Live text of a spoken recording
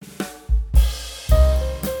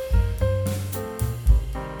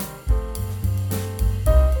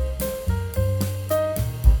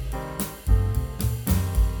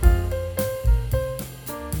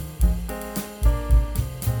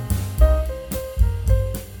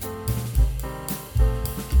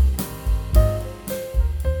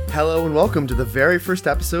Hello and welcome to the very first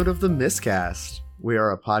episode of the Miscast. We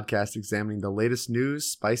are a podcast examining the latest news,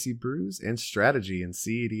 spicy brews, and strategy in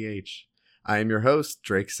cEDH. I am your host,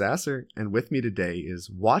 Drake Sasser, and with me today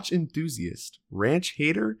is watch enthusiast, ranch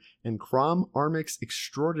hater, and Crom Armix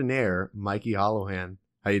extraordinaire, Mikey Hollowhan.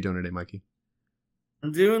 How you doing today, Mikey?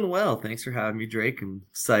 I'm doing well. Thanks for having me, Drake. I'm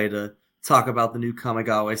excited to talk about the new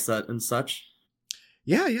Kamigawa set and such.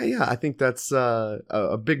 Yeah. I think that's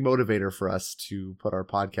a big motivator for us to put our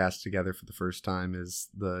podcast together for the first time is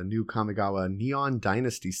the new Kamigawa Neon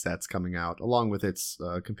Dynasty sets coming out, along with its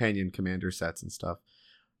companion commander sets and stuff.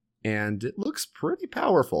 And it looks pretty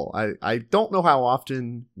powerful. I don't know how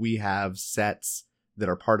often we have sets that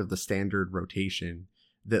are part of the standard rotation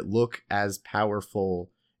that look as powerful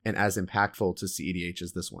and as impactful to cEDH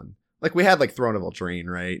as this one. Like we had like Throne of Eldraine,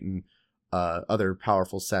 right? And other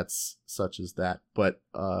powerful sets such as that. But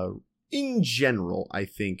in general, I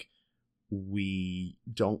think we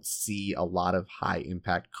don't see a lot of high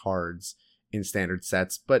impact cards in standard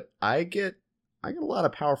sets, but I get a lot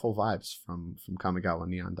of powerful vibes from Kamigawa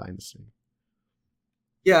Neon Dynasty.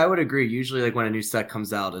 Yeah, I would agree. Usually, like when a new set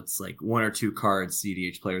comes out, it's like one or two cards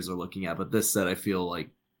cEDH players are looking at. But this set, I feel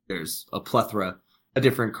like there's a plethora of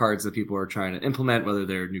different cards that people are trying to implement, whether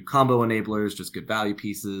they're new combo enablers, just good value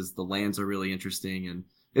pieces. The lands are really interesting, and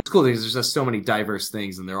it's cool because there's just so many diverse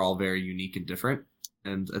things, and they're all very unique and different.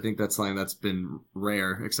 And I think that's something that's been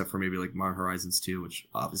rare, except for maybe like Modern Horizons 2, which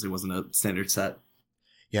obviously wasn't a standard set.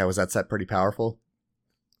 Yeah, was that set pretty powerful?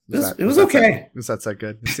 It was okay. Was that set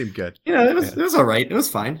good? It seemed good. It was all right. It was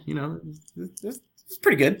fine. It's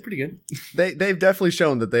pretty good. Pretty good. They've definitely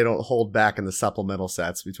shown that they don't hold back in the supplemental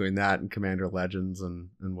sets between that and Commander Legends and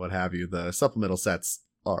what have you. The supplemental sets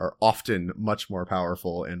are often much more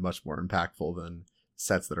powerful and much more impactful than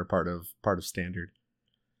sets that are part of standard.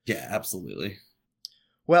 Yeah, absolutely.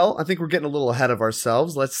 Well, I think we're getting a little ahead of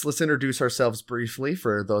ourselves. Let's introduce ourselves briefly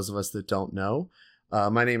for those of us that don't know.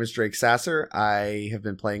 My name is Drake Sasser. I have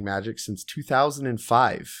been playing Magic since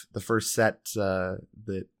 2005. The first set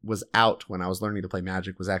that was out when I was learning to play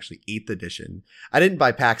Magic was actually 8th edition. I didn't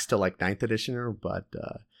buy packs till like 9th edition, but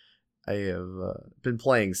I have been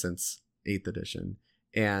playing since 8th edition.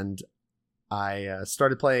 And I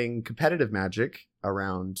started playing competitive Magic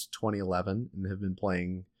around 2011 and have been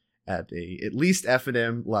playing at least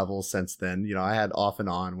F&M level since then. You know, I had off and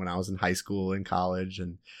on when I was in high school and college,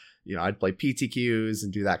 and I'd play PTQs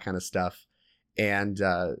and do that kind of stuff. And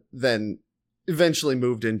then eventually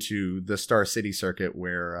moved into the Star City circuit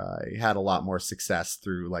where I had a lot more success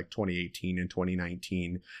through like 2018 and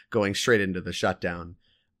 2019, going straight into the shutdown.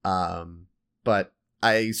 But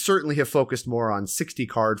I certainly have focused more on 60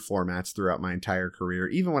 card formats throughout my entire career.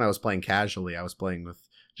 Even when I was playing casually, I was playing with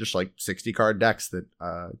just like 60 card decks that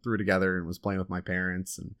threw together and was playing with my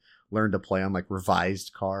parents and learned to play on like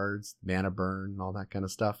revised cards, mana burn, and all that kind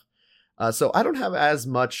of stuff. So I don't have as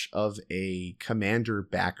much of a commander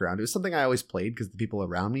background. It was something I always played because the people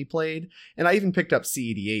around me played. And I even picked up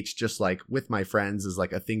cEDH just like with my friends as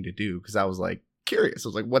like a thing to do because I was like curious. I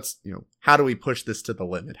was like, how do we push this to the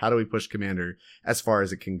limit? How do we push commander as far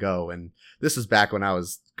as it can go? And this was back when I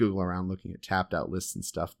was Googling around looking at tapped out lists and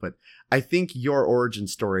stuff. But I think your origin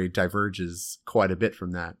story diverges quite a bit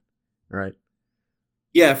from that, right?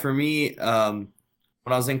 Yeah, for me, when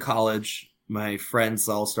I was in college, my friends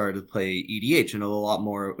all started to play EDH, and it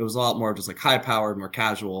was a lot more just like high powered, more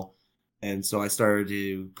casual. And so I started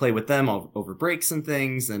to play with them over breaks and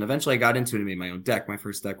things. And eventually I got into it and made my own deck. My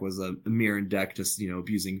first deck was a Mirren deck, just,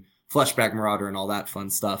 abusing Fleshback Marauder and all that fun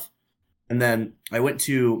stuff. And then I went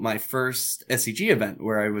to my first SCG event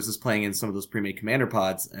where I was just playing in some of those pre-made commander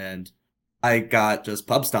pods, and I got just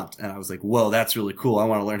pub stomped. And I was like, whoa, that's really cool. I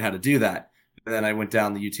want to learn how to do that. And then I went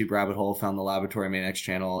down the YouTube rabbit hole, found the Laboratory Main X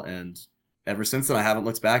channel, and ever since then I haven't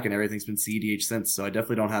looked back, and everything's been cEDH since. So I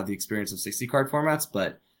definitely don't have the experience of 60 card formats,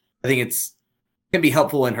 but I think it can be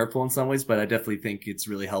helpful and hurtful in some ways, but I definitely think it's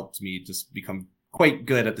really helped me just become quite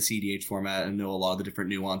good at the cEDH format and know a lot of the different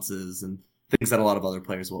nuances and things that a lot of other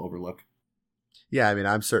players will overlook. Yeah, I mean,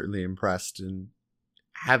 I'm certainly impressed, and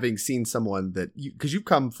having seen someone that because you've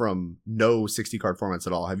come from no 60 card formats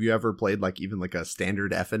at all. Have you ever played like even like a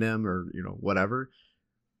standard F&M or whatever?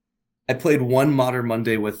 I played one Modern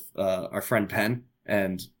Monday with our friend Penn,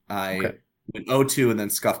 and I went 0-2 and then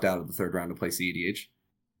scuffed out of the third round to play cEDH.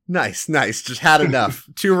 Nice. Just had enough.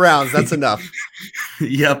 2 rounds, that's enough.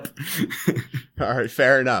 Yep. All right,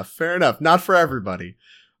 fair enough. Not for everybody.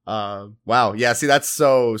 Wow. Yeah, see, that's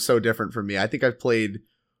so different from me. I think I've played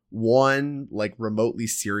one like remotely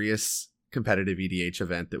serious competitive EDH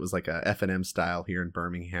event that was like a F&M style here in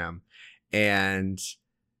Birmingham. And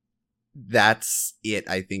that's it,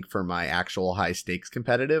 I think, for my actual high stakes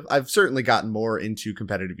competitive. I've certainly gotten more into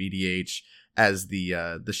competitive EDH as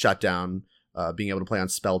the shutdown, being able to play on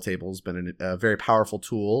spell tables, been a very powerful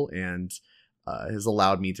tool, and has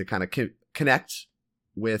allowed me to kind of connect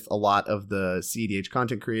with a lot of the cEDH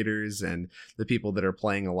content creators and the people that are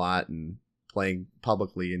playing a lot and playing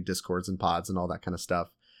publicly in Discords and pods and all that kind of stuff.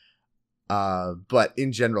 But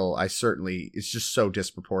in general, it's just so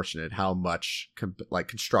disproportionate how much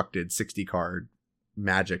constructed 60 card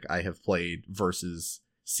Magic I have played versus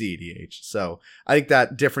cEDH. So I think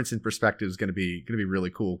that difference in perspective is going to be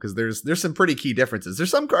really cool, because there's some pretty key differences.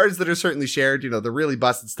 There's some cards that are certainly shared. The really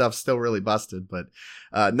busted stuff still really busted, but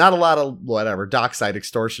not a lot of dockside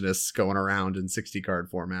extortionists going around in 60 card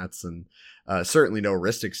formats, and certainly no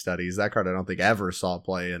Ristic Studies. That card I don't think ever saw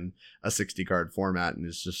play in a 60 card format, and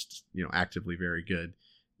is just actively very good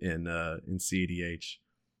in cEDH.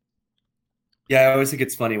 Yeah, I always think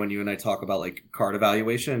it's funny when you and I talk about like card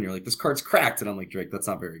evaluation, and you're like, this card's cracked, and I'm like, Drake, that's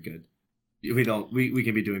not very good. We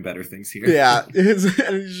can be doing better things here. Yeah, it's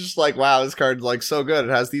just like, wow, this card's like so good.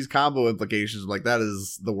 It has these combo implications. Like, that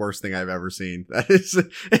is the worst thing I've ever seen.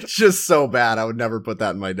 It's just so bad. I would never put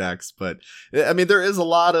that in my decks. But I mean, there is a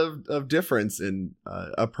lot of difference in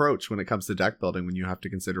approach when it comes to deck building when you have to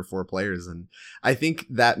consider 4 players, and I think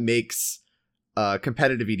that makes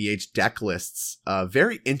competitive EDH deck lists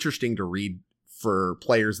very interesting to read for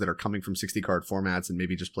players that are coming from 60 card formats and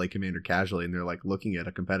maybe just play Commander casually, and they're like looking at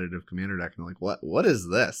a competitive Commander deck and they're like, what is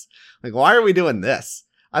this? Like, why are we doing this?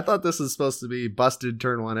 I thought this was supposed to be busted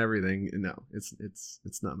turn 1 everything. No, it's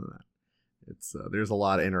none of that. It's there's a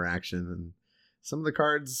lot of interaction, and some of the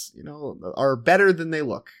cards, are better than they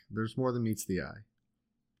look. There's more than meets the eye.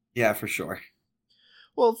 Yeah, for sure.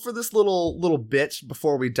 Well, for this little bit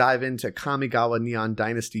before we dive into Kamigawa Neon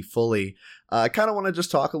Dynasty fully, I kind of want to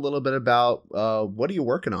just talk a little bit about what are you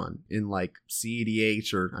working on in like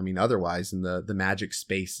cEDH, or I mean otherwise in the Magic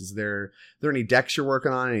space. Is there any decks you're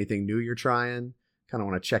working on? Anything new you're trying? Kind of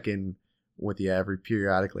want to check in with you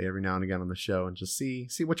periodically every now and again on the show and just see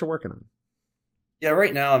what you're working on. Yeah,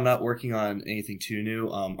 right now I'm not working on anything too new.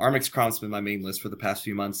 Armix Crom's been my main list for the past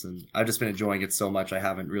few months, and I've just been enjoying it so much I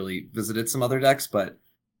haven't really visited some other decks, but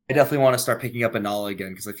I definitely want to start picking up Anala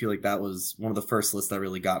again, because I feel like that was one of the first lists that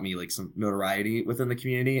really got me like some notoriety within the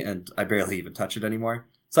community, and I barely even touch it anymore.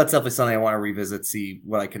 So that's definitely something I want to revisit, see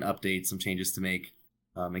what I can update, some changes to make,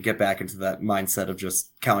 and get back into that mindset of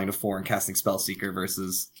just counting to 4 and casting Spellseeker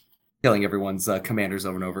versus killing everyone's commanders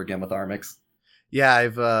over and over again with Armix. Yeah,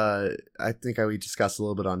 I think we discussed a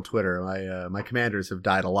little bit on Twitter. My commanders have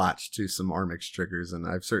died a lot to some Armix triggers, and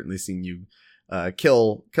I've certainly seen you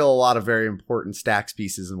kill a lot of very important stacks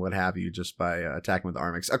pieces and what have you just by attacking with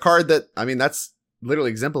Armix. A card that, I methat's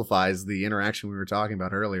literally exemplifies the interaction we were talking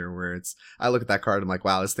about earlier, where I look at that card and I'm like,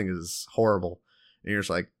 wow, this thing is horrible. And you're just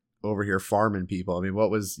like over here farming people. I mean,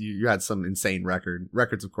 what was you had some insane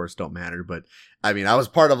records, of course, don't matter, but I mean, I was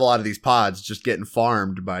part of a lot of these pods just getting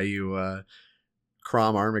farmed by you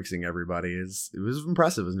Crom Armixing everybody. It was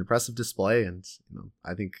impressive. It was an impressive display, and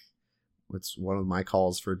I think it's one of my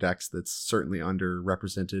calls for decks that's certainly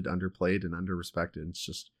underrepresented, underplayed, and underrespected. It's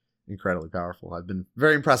just incredibly powerful. I've been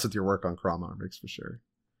very impressed with your work on Crom Armix for sure.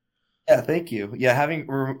 Yeah, thank you. Yeah, having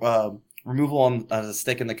removal on a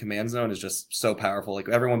stick in the command zone is just so powerful. Like,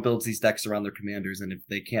 everyone builds these decks around their commanders, and if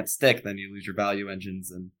they can't stick, then you lose your value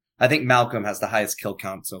engines. And I think Malcolm has the highest kill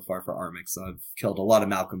count so far for Armix. So I've killed a lot of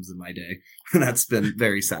Malcolms in my day, and that's been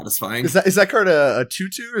very satisfying. Is that card a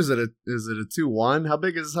 2/2 or is it a 2/1? How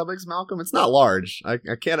big is Malcolm? It's not large. I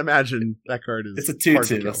can't imagine that card is. It's a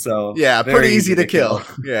 2/2, so yeah, pretty easy to kill.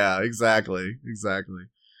 Yeah, exactly.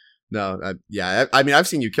 No, I mean, I've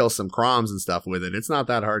seen you kill some Croms and stuff with it. It's not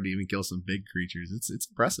that hard to even kill some big creatures. It's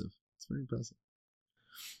impressive. It's very impressive.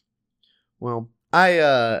 Well,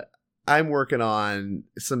 I'm working on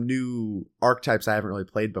some new archetypes I haven't really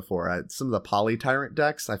played before. Some of the Poly Tyrant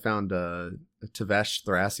decks. I found a Tevesh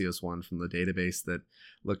Thrasios one from the database that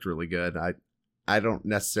looked really good. I don't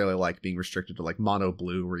necessarily like being restricted to like mono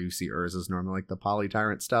blue where you see Urzas normally, like the Poly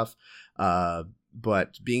Tyrant stuff.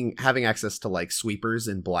 But having access to like sweepers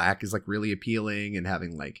in black is like really appealing, and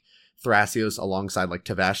having like Thrasios alongside like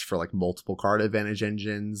Tevesh for like multiple card advantage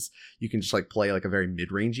engines. You can just like play like a very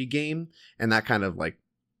mid-rangey game, and that kind of like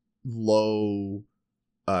low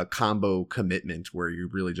combo commitment where you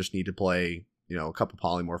really just need to play a couple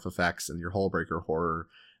polymorph effects and your Hullbreaker Horror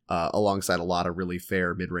alongside a lot of really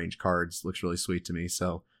fair mid-range cards looks really sweet to me.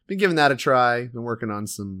 So been giving that a try. Been working on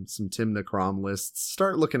some Tymna Crom lists.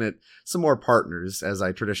 Start looking at some more partners, as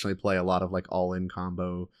I traditionally play a lot of like all-in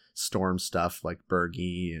combo Storm stuff like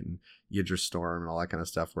Bergie and Yidra Storm and all that kind of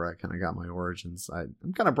stuff where I kind of got my origins.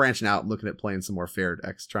 I'm kind of branching out and looking at playing some more fair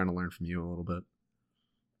decks, trying to learn from you a little bit.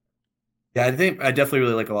 Yeah, I think I definitely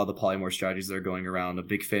really like a lot of the polymorph strategies that are going around. A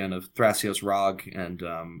big fan of Thrasios Rog, and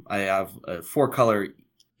I have a 4-color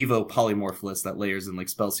Evo polymorph list that layers in like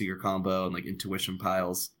Spellseeker combo and like Intuition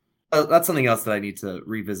piles. That's something else that I need to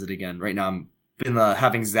revisit again. Right now, I'm been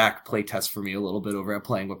having Zach play test for me a little bit over at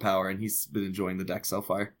Playing with Power, and he's been enjoying the deck so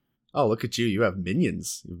far. Oh, look at you! You have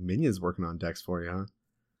minions. You have minions working on decks for you, huh?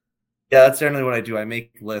 Yeah, that's generally what I do. I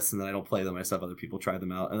make lists and then I don't play them. I just have other people try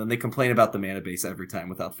them out. And then they complain about the mana base every time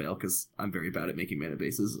without fail because I'm very bad at making mana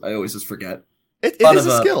bases. I always just forget. It is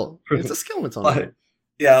a skill. It's a skill. It's on it.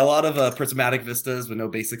 Yeah, a lot of prismatic vistas with no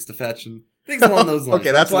basics to fetch and things along those lines.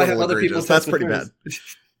 Okay, that's why I have other people. That's pretty bad.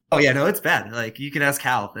 Oh yeah, no, it's bad. Like you can ask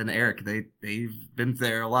Hal and Eric. They've been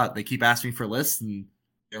there a lot. They keep asking for lists and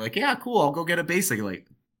they're like, yeah, cool, I'll go get a basic. Like,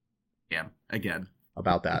 yeah, again.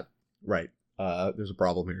 About that. Right. There's a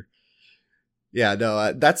problem here. Yeah,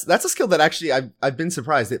 no, that's a skill that actually I've been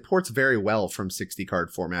surprised. It ports very well from 60 card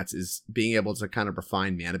formats, is being able to kind of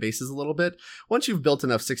refine mana bases a little bit. Once you've built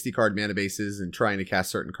enough 60 card mana bases and trying to cast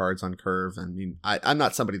certain cards on curve, I mean, I'm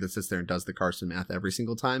not somebody that sits there and does the Carson math every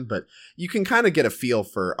single time, but you can kind of get a feel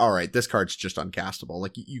for, all right, this card's just uncastable.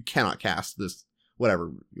 Like you cannot cast this,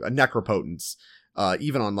 whatever, a Necropotence,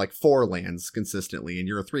 even on like 4 lands consistently, and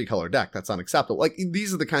you're a 3-color deck, that's unacceptable. Like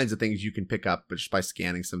these are the kinds of things you can pick up just by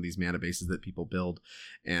scanning some of these mana bases that people build.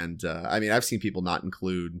 And I mean, I've seen people not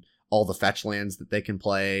include all the fetch lands that they can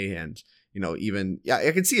play, and even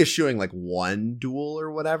I can see eschewing like 1 duel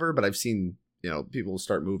or whatever, but I've seen people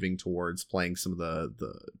start moving towards playing some of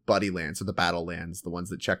the buddy lands or the battle lands, the ones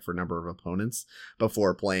that check for number of opponents,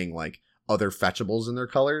 before playing like other fetchables in their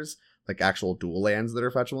colors, like actual dual lands that are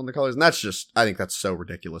fetchable in the colors. And that's just, I think that's so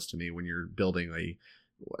ridiculous to me when you're building a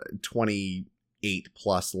 28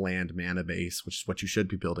 plus land mana base, which is what you should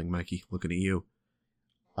be building, Mikey, looking at you.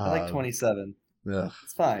 I like 27. Ugh,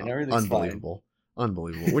 it's fine. Everything's unbelievable. Fine.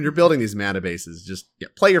 Unbelievable. When you're building these mana bases, just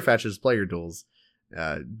play your fetches, play your duels,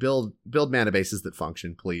 build mana bases that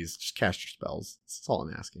function, please. Just cast your spells. That's all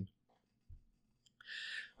I'm asking.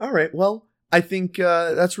 All right, well, I think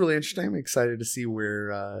that's really interesting. I'm excited to see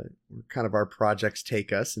where kind of our projects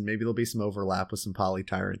take us, and maybe there'll be some overlap with some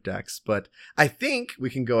Polytyrant decks. But I think we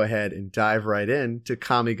can go ahead and dive right in to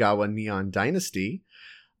Kamigawa Neon Dynasty.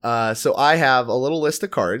 So I have a little list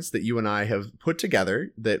of cards that you and I have put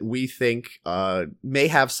together that we think may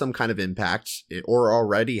have some kind of impact, or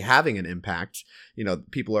already having an impact.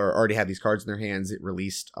 People already have these cards in their hands. It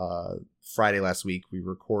released Friday last week. We're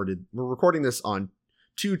recording this on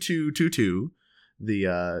 2/2/2/2,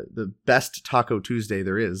 the best Taco Tuesday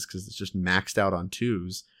there is, because it's just maxed out on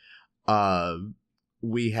 2s.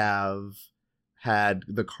 We have had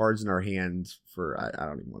the cards in our hands for, I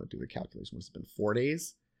don't even want to do the calculation, must have been 4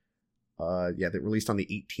 days. They released on the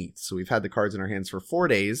 18th, so we've had the cards in our hands for 4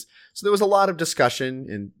 days. So there was a lot of discussion,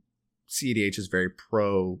 and cEDH is very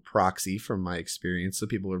pro proxy from my experience, so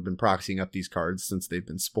people have been proxying up these cards since they've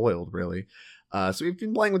been spoiled, really. So we've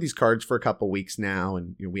been playing with these cards for a couple weeks now,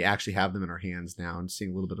 and we actually have them in our hands now and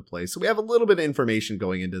seeing a little bit of play. So we have a little bit of information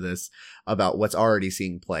going into this about what's already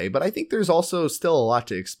seeing play, but I think there's also still a lot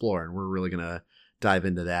to explore, and we're really going to dive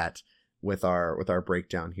into that with our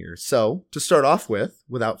breakdown here. So to start off with,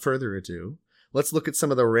 without further ado, let's look at some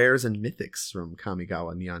of the rares and mythics from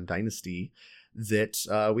Kamigawa Neon Dynasty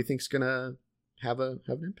that we think is going to have an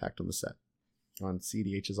impact on the set, on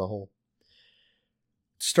cEDH as a whole.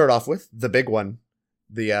 Start off with the big one,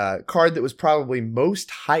 the card that was probably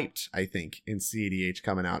most hyped, I think, in cEDH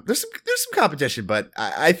coming out. There's some competition, but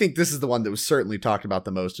I think this is the one that was certainly talked about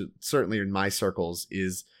the most, certainly in my circles,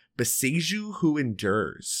 is Boseiju Who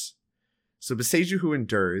Endures. So Boseiju Who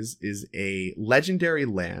Endures is a legendary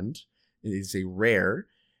land. It is a rare,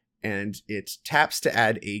 and it taps to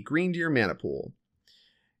add a green to your mana pool.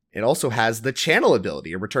 It also has the channel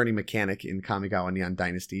ability, a returning mechanic in Kamigawa Neon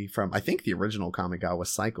Dynasty from, I think, the original Kamigawa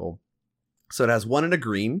cycle. So it has 1 and a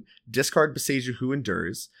green, discard Boseiju Who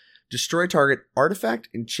Endures, destroy target artifact,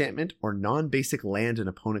 enchantment, or non-basic land an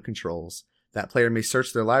opponent controls. That player may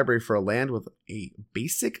search their library for a land with a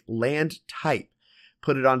basic land type,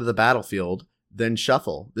 put it onto the battlefield, then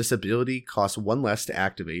shuffle. This ability costs 1 less to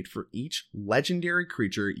activate for each legendary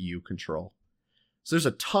creature you control. So there's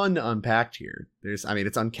a ton unpacked here. It's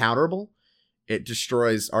uncounterable. It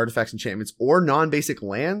destroys artifacts, enchantments, or non-basic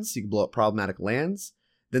lands. You can blow up problematic lands.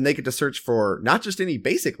 Then they get to search for not just any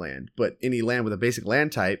basic land, but any land with a basic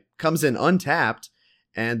land type. Comes in untapped,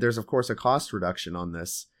 and there's, of course, a cost reduction on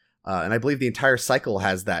this. And I believe the entire cycle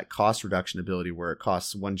has that cost reduction ability where it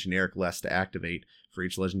costs 1 generic less to activate for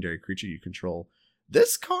each legendary creature you control.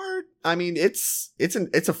 This card, I mean, it's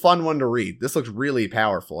a fun one to read. This looks really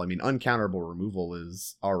powerful. I mean, uncounterable removal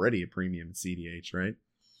is already a premium in cEDH, right?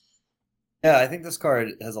 Yeah, I think this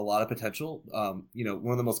card has a lot of potential.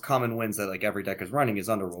 One of the most common wins that like every deck is running is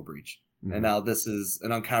Underworld Breach. Mm-hmm. And now this is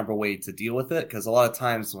an uncounterable way to deal with it, because a lot of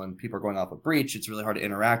times when people are going off a Breach, it's really hard to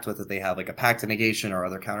interact with it. They have like a Pact to Negation or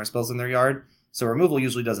other counter spells in their yard. So removal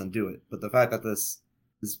usually doesn't do it. But the fact that this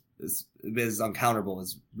is uncounterable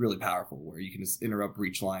is really powerful, where you can just interrupt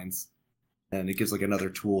Breach lines. And it gives like another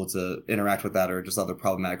tool to interact with that, or just other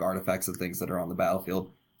problematic artifacts and things that are on the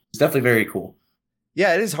battlefield. It's definitely very cool.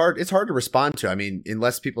 Yeah, it is hard. It's hard to respond to. I mean,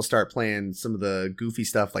 unless people start playing some of the goofy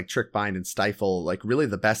stuff like Trick Bind and Stifle, like really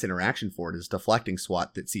the best interaction for it is Deflecting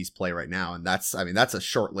Swat that sees play right now. And that's a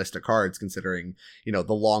short list of cards considering, the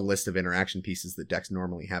long list of interaction pieces that decks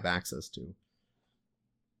normally have access to.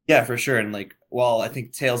 Yeah, for sure. And like, while I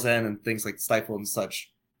think Tail's End and things like Stifle and such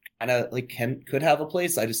kind of like could have a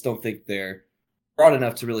place, I just don't think they're broad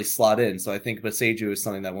enough to really slot in. So I think Boseiju is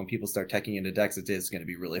something that when people start teching into decks, it is going to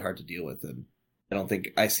be really hard to deal with. And I don't think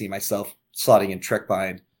I see myself slotting in Trick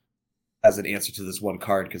Bind as an answer to this one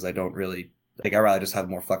card, because I don't really like. I rather just have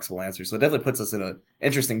more flexible answers. So it definitely puts us in an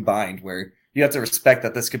interesting bind where you have to respect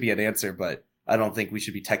that this could be an answer, but I don't think we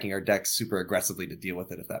should be teching our decks super aggressively to deal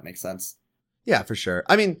with it, if that makes sense. Yeah, for sure.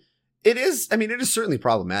 I mean, it is certainly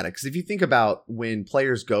problematic, because if you think about when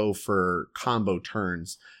players go for combo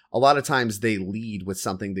turns, a lot of times they lead with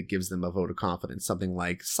something that gives them a vote of confidence, something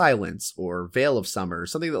like Silence or Veil of Summer,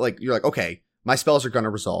 something that like you're like, okay, my spells are going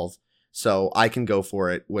to resolve, so I can go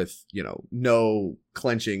for it with, no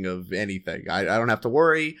clenching of anything. I don't have to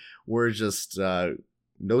worry. We're just,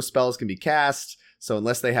 no spells can be cast. So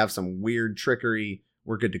unless they have some weird trickery,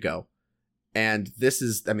 we're good to go. And this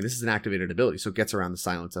is an activated ability. So it gets around the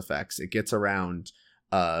silence effects. It gets around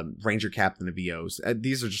Ranger Captain of EOs.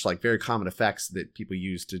 These are just like very common effects that people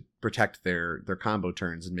use to protect their combo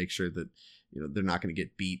turns and make sure that, they're not going to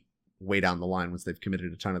get beat way down the line once they've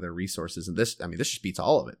committed a ton of their resources. And this just beats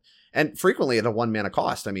all of it. And frequently at a 1 mana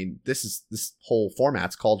cost. I mean, this whole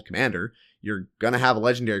format's called Commander. You're going to have a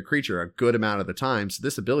legendary creature a good amount of the time. So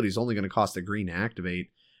this ability is only going to cost a green to activate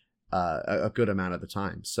a good amount of the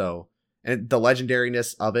time. So, and the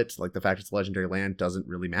legendariness of it, like the fact it's legendary land, doesn't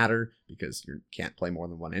really matter because you can't play more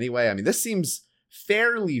than one anyway. I mean, this seems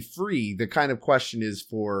fairly free. The kind of question is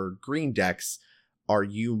for green decks, are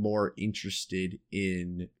you more interested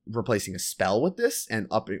in replacing a spell with this and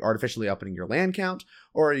artificially upping your land count?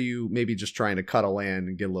 Or are you maybe just trying to cut a land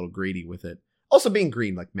and get a little greedy with it? Also, being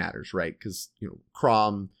green matters, right? Because,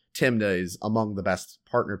 Crom, Tymna is among the best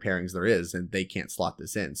partner pairings there is, and they can't slot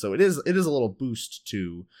this in. So it is a little boost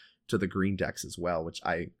to the green decks as well, which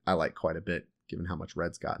I like quite a bit, given how much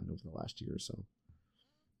red's gotten over the last year or so.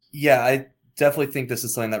 Yeah, I definitely think this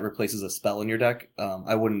is something that replaces a spell in your deck.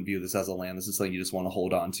 I wouldn't view this as a land. This is something you just want to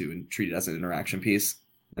hold on to and treat it as an interaction piece,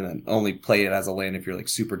 and then only play it as a land if you're like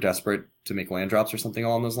super desperate to make land drops or something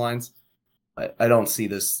along those lines. I don't see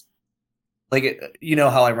this like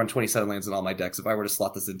how I run 27 lands in all my decks. If I were to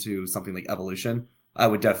slot this into something like Evolution, I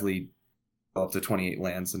would definitely go up to 28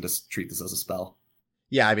 lands and just treat this as a spell.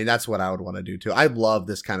 Yeah, I mean, that's what I would want to do too. I love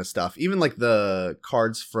this kind of stuff. Even like the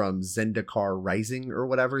cards from Zendikar Rising or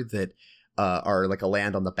whatever that are like a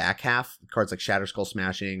land on the back half. Cards like Shatterskull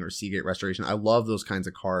Smashing or Seagate Restoration. I love those kinds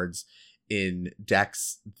of cards in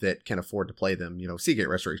decks that can afford to play them. Seagate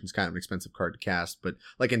Restoration is kind of an expensive card to cast, but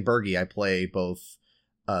like in Burgi, I play both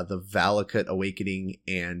the Valakut Awakening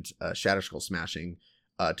and Shatterskull Smashing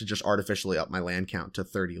to just artificially up my land count to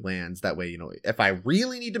 30 lands. That way, if I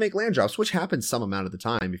really need to make land drops, which happens some amount of the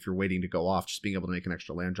time, if you're waiting to go off, just being able to make an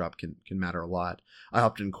extra land drop can matter a lot. I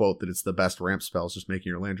often quote that it's the best ramp spells, just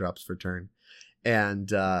making your land drops for turn.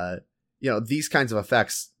 And, these kinds of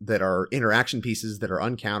effects that are interaction pieces that are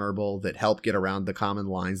uncounterable, that help get around the common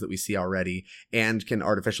lines that we see already and can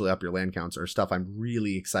artificially up your land counts are stuff I'm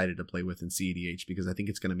really excited to play with in cEDH, because I think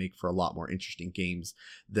it's going to make for a lot more interesting games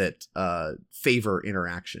that favor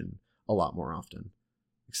interaction a lot more often.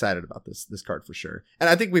 Excited about this card for sure. And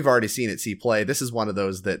I think we've already seen it see play. This is one of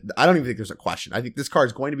those that I don't even think there's a question. I think this card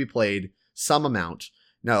is going to be played some amount.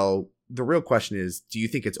 Now, the real question is, do you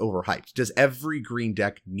think it's overhyped? Does every green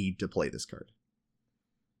deck need to play this card?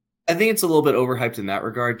 I think it's a little bit overhyped in that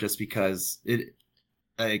regard, just because it,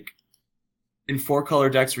 like, in 4-color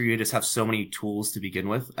decks where you just have so many tools to begin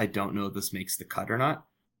with, I don't know if this makes the cut or not.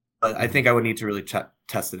 But I think I would need to really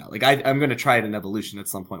test it out. Like, I'm going to try it in Evolution at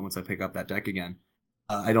some point once I pick up that deck again.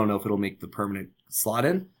 I don't know if it'll make the permanent slot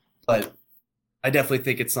in, but I definitely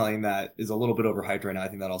think it's something that is a little bit overhyped right now. I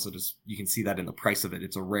think that also just, you can see that in the price of it.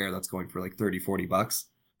 It's a rare that's going for like $30-$40.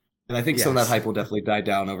 And I think some of that hype will definitely die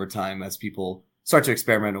down over time as people start to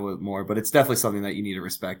experiment a little bit more. But it's definitely something that you need to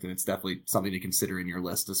respect, and it's definitely something to consider in your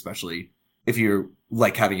list, especially if you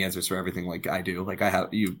like having answers for everything like I do. Like I have,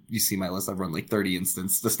 you see my list, I've run like 30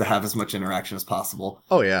 instances just to have as much interaction as possible.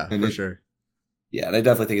 Oh yeah, and for sure. Yeah, and I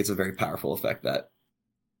definitely think it's a very powerful effect that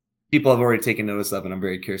people have already taken notice of, and I'm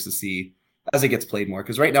very curious to see as it gets played more.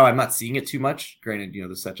 Because right now I'm not seeing it too much. Granted,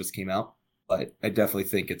 the set just came out, but I definitely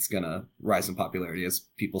think it's gonna rise in popularity as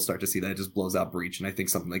people start to see that it just blows out Breach. And I think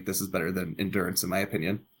something like this is better than Endurance, in my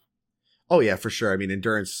opinion. Oh yeah, for sure. I mean,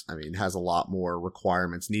 Endurance, has a lot more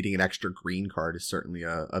requirements. Needing an extra green card is certainly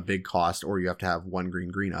a big cost, or you have to have one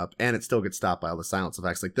green up, and it still gets stopped by all the silence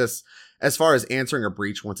effects like this. As far as answering a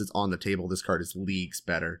Breach once it's on the table, this card is leagues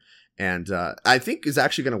better. And I think is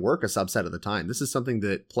actually going to work a subset of the time. This is something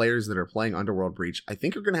that players that are playing Underworld Breach, I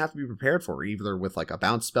think are going to have to be prepared for, either with like a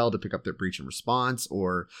bounce spell to pick up their Breach in response,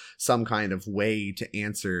 or some kind of way to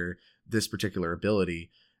answer this particular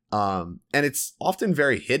ability. And it's often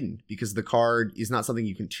very hidden because the card is not something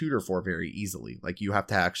you can tutor for very easily. Like you have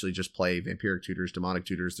to actually just play Vampiric Tutors, Demonic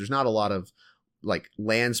Tutors. There's not a lot of like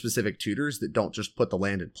land specific tutors that don't just put the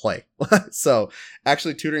land in play. So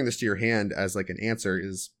actually tutoring this to your hand as like an answer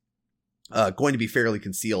is going to be fairly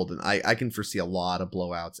concealed, and I can foresee a lot of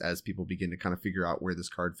blowouts as people begin to kind of figure out where this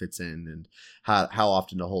card fits in and how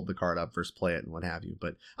often to hold the card up versus play it and what have you.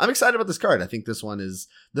 But I'm excited about this card. I think this one is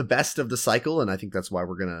the best of the cycle, and I think that's why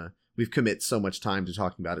we've commit so much time to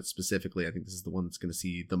talking about it specifically. I think this is the one that's going to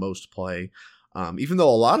see the most play. Even though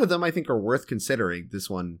a lot of them I think are worth considering, this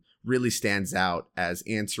one really stands out as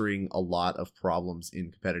answering a lot of problems in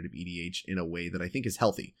competitive EDH in a way that I think is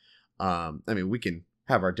healthy. We can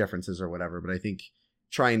have our differences or whatever, but I think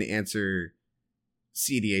trying to answer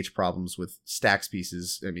cEDH problems with stacks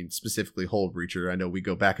pieces, specifically Hold Breacher, I know we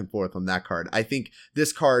go back and forth on that card. I think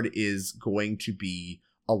this card is going to be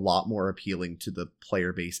a lot more appealing to the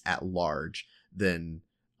player base at large than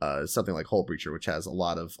something like Hold Breacher, which has a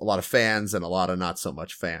lot of fans and a lot of not so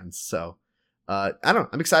much fans. So I don't know.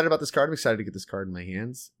 I'm excited about this card. I'm excited to get this card in my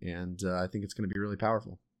hands, and I think it's going to be really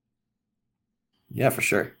powerful. Yeah, for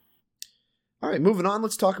sure. All right, moving on,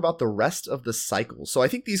 let's talk about the rest of the cycle. So I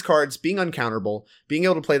think these cards, being uncounterable, being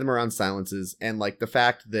able to play them around silences, and like the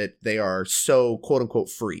fact that they are so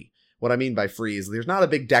quote-unquote free. What I mean by free is there's not a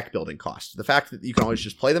big deck building cost. The fact that you can always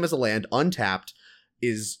just play them as a land, untapped,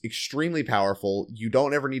 is extremely powerful. You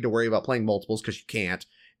don't ever need to worry about playing multiples because you can't,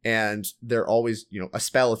 and they're always, a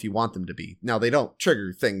spell if you want them to be. Now, they don't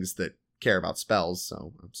trigger things that care about spells,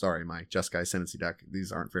 so I'm sorry, my Just Guy Ascendancy deck,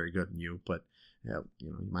 these aren't very good in you, but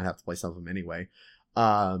you might have to play some of them anyway.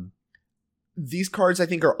 These cards I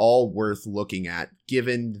think are all worth looking at,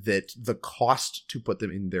 given that the cost to put them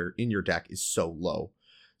in your deck is so low.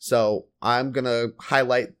 So I'm gonna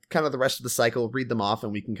highlight kind of the rest of the cycle, read them off,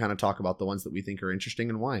 and we can kind of talk about the ones that we think are interesting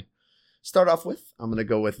and why. Start off with, I'm gonna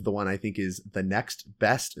go with the one I think is the next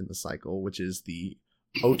best in the cycle, which is the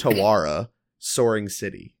Otawara Soaring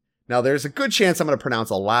City. Now, there's a good chance I'm going to pronounce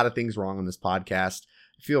a lot of things wrong on this podcast.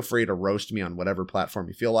 Feel free to roast me on whatever platform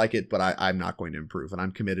you feel like it, but I'm not going to improve, and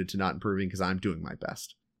I'm committed to not improving because I'm doing my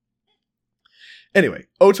best. Anyway,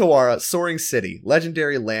 Otawara, Soaring City,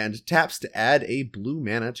 legendary land, taps to add a blue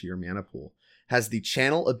mana to your mana pool. Has the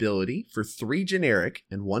channel ability for 3 generic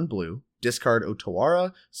and 1 blue. Discard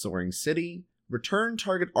Otawara, Soaring City, return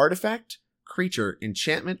target artifact, creature,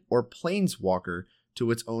 enchantment, or planeswalker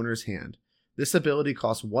to its owner's hand. This ability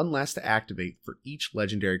costs 1 less to activate for each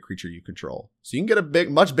legendary creature you control. So you can get a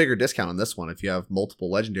much bigger discount on this one. If you have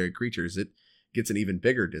multiple legendary creatures, it gets an even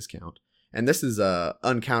bigger discount. And this is a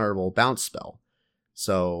uncounterable bounce spell.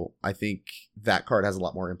 So I think that card has a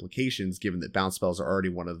lot more implications, given that bounce spells are already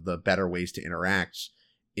one of the better ways to interact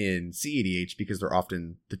in cEDH, because they're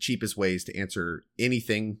often the cheapest ways to answer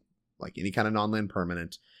anything, like any kind of non-land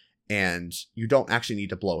permanent. And you don't actually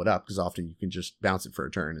need to blow it up, because often you can just bounce it for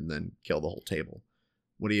a turn and then kill the whole table.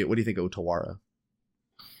 What do you think of Otawara?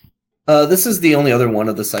 This is the only other one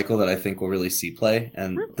of the cycle that I think will really see play.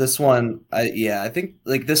 And this one, I think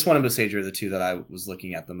like this one and Besage are the two that I was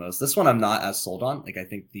looking at the most. This one I'm not as sold on. Like I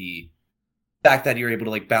think the fact that you're able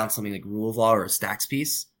to like bounce something like Rule of Law or a Stacks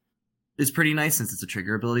piece is pretty nice, since it's a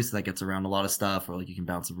trigger ability, so that gets around a lot of stuff. Or like you can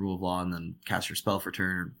bounce a Rule of Law and then cast your spell for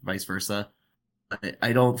turn, or vice versa.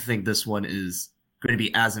 I don't think this one is going to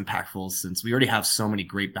be as impactful, since we already have so many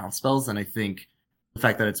great bounce spells, and I think the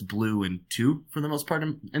fact that it's blue and 2 for the most part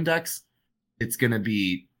in decks, it's going to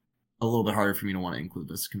be a little bit harder for me to want to include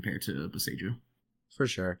this compared to Boseiju. For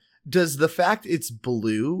sure. Does the fact it's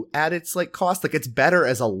blue at its like cost, like it's better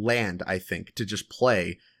as a land, I think, to just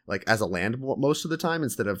play like as a land most of the time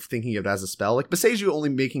instead of thinking of it as a spell? Like Boseiju only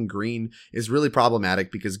making green is really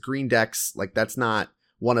problematic, because green decks, like that's not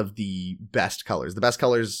one of the best colors. The best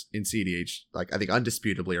colors in cEDH, like I think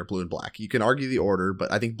undisputably, are blue and black. You can argue the order,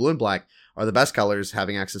 but I think blue and black are the best colors,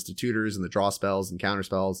 having access to tutors and the draw spells and counter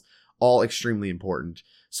spells, all extremely important.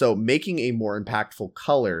 So making a more impactful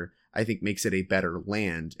color, I think, makes it a better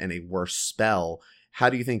land and a worse spell.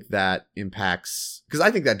 How do you think that impacts? Because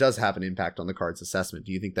I think that does have an impact on the card's assessment.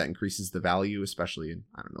 Do you think that increases the value, especially in,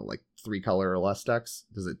 I don't know, like 3 color or less decks?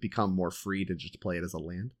 Does it become more free to just play it as a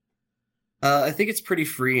land? I think it's pretty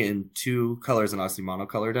free in 2 colors and obviously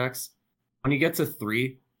monocolor decks. When you get to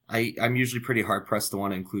 3, I'm usually pretty hard pressed to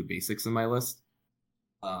want to include basics in my list.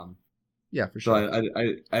 Yeah, for So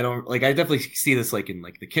sure. I don't like, I definitely see this like in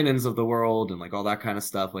like the Kinnons of the world and like all that kind of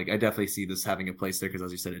stuff. Like I definitely see this having a place there because,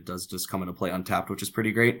 as you said, it does just come into play untapped, which is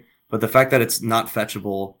pretty great. But the fact that it's not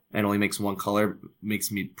fetchable and only makes 1 color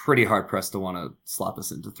makes me pretty hard pressed to want to slot this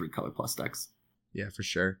into 3 color plus decks. Yeah, for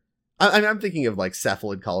sure. I'm thinking of like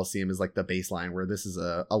Cephalid Coliseum as like the baseline, where this is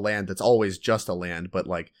a land that's always just a land, but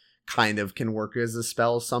like kind of can work as a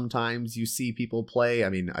spell sometimes. You see people play. I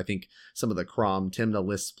mean, I think some of the Crom Timna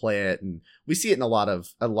lists play it, and we see it in a lot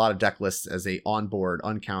of deck lists as a onboard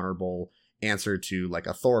uncounterable answer to like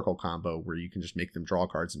a Thoracle combo where you can just make them draw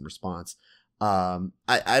cards in response.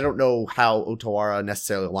 I don't know how Otawara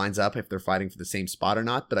necessarily lines up, if they're fighting for the same spot or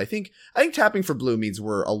not, but I think tapping for blue means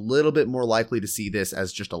we're a little bit more likely to see this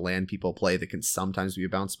as just a land people play that can sometimes be a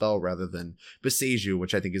bounce spell, rather than Boseiju,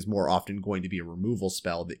 which I think is more often going to be a removal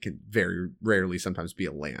spell that can very rarely sometimes be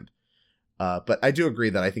a land. But I do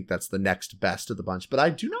agree that I think that's the next best of the bunch, but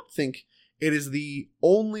I do not think it is the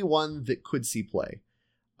only one that could see play.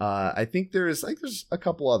 I think there's a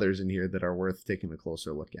couple others in here that are worth taking a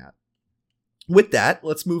closer look at. With that,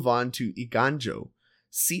 let's move on to Iganjo,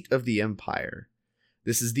 Seat of the Empire.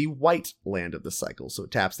 This is the white land of the cycle, so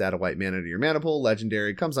it taps to add a white mana to your mana pool,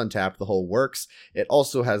 legendary, comes untapped, the whole works. It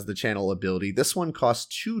also has the channel ability. This one costs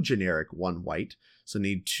 2 generic, 1 white, so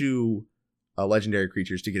need 2 legendary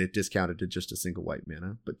creatures to get it discounted to just a single white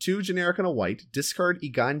mana. But 2 generic and a white, discard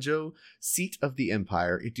Iganjo, Seat of the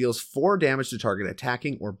Empire. It deals 4 damage to target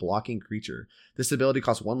attacking or blocking creature. This ability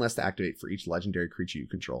costs 1 less to activate for each legendary creature you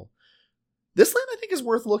control. This land I think is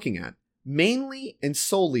worth looking at, mainly and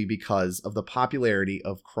solely because of the popularity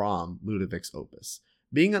of Crom, Ludovic's Opus.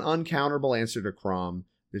 Being an uncounterable answer to Crom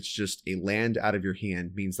that's just a land out of your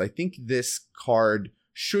hand means I think this card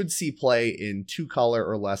should see play in 2 color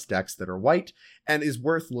or less decks that are white, and is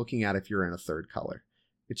worth looking at if you're in a 3rd color.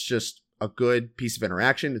 It's just a good piece of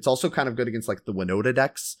interaction. It's also kind of good against like the Winota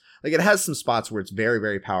decks. Like, it has some spots where it's very,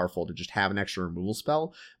 very powerful to just have an extra removal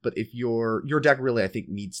spell. But if your deck really, I think,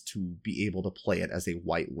 needs to be able to play it as a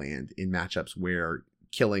white land in matchups where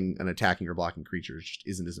killing an attacking or blocking creature just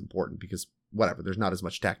isn't as important, because whatever, there's not as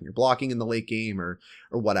much attacking or blocking in the late game or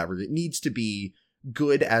whatever. It needs to be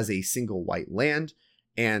good as a single white land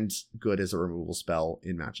and good as a removal spell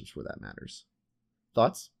in matchups where that matters.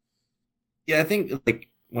 Thoughts? Yeah, I think like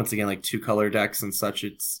once again, like 2 color decks and such,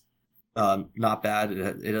 it's not bad.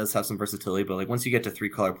 It does have some versatility, but like once you get to 3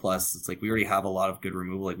 color plus, it's like we already have a lot of good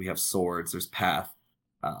removal. Like we have swords, there's path.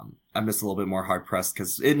 I'm just a little bit more hard pressed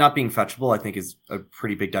because it not being fetchable, I think, is a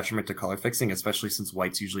pretty big detriment to color fixing, especially since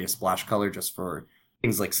white's usually a splash color just for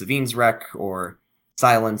things like Savine's Wreck or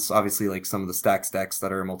Silence. Obviously, like some of the stacks decks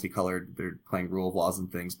that are multicolored, they're playing Rule of Laws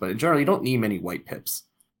and things, but in general, you don't need many white pips.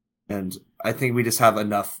 And I think we just have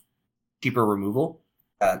enough cheaper removal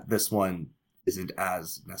that this one isn't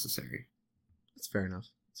as necessary. That's fair enough.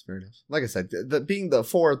 That's fair enough. Like I said, being the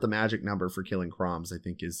 4 at the magic number for killing Croms, I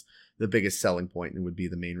think, is the biggest selling point and would be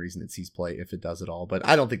the main reason it sees play if it does at all. But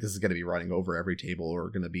I don't think this is going to be running over every table or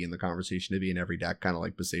going to be in the conversation to be in every deck, kind of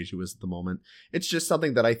like Boseiju is at the moment. It's just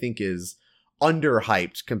something that I think is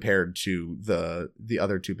underhyped compared to the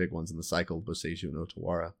other 2 big ones in the cycle, Boseiju and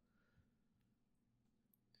Otawara.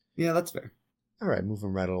 Yeah, that's fair. All right,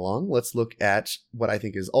 moving right along. Let's look at what I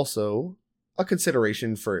think is also a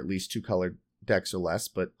consideration for at least 2 colored decks or less,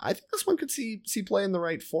 but I think this one could see play in the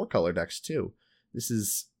right 4 color decks too. This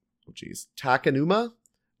is, Takenuma,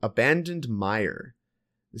 Abandoned Mire.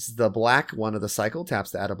 This is the black one of the cycle,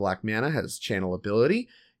 taps to add a black mana, has channel ability.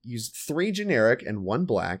 Use 3 generic and 1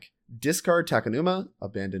 black. Discard Takenuma,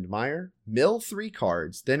 Abandoned Mire, mill 3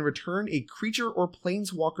 cards, then return a creature or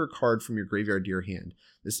planeswalker card from your graveyard to your hand.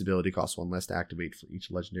 This ability costs 1 less to activate for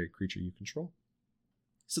each legendary creature you control.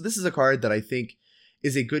 So this is a card that I think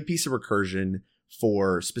is a good piece of recursion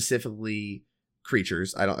for specifically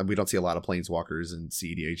creatures. We don't see a lot of planeswalkers in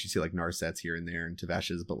cEDH. You see like Narsets here and there and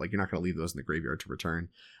Tavesh's, but like you're not going to leave those in the graveyard to return.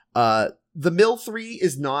 The mill 3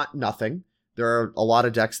 is not nothing. There are a lot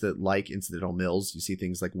of decks that like incidental mills. You see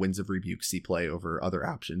things like Winds of Rebuke see play over other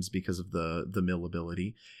options because of the mill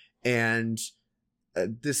ability. And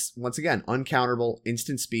This, once again, uncounterable,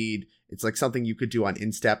 instant speed. It's like something you could do on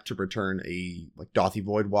instep to return a like Dothy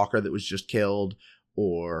Voidwalker that was just killed,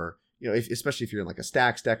 or especially if you're in like a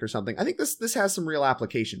stacks deck or something. I think this has some real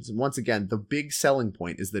applications. And once again, the big selling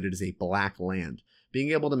point is that it is a black land.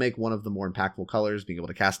 Being able to make one of the more impactful colors, being able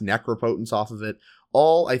to cast Necropotence off of it,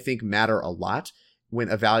 all I think matter a lot when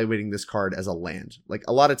evaluating this card as a land. Like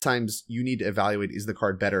a lot of times you need to evaluate, is the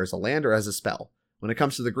card better as a land or as a spell? When it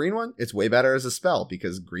comes to the green one, it's way better as a spell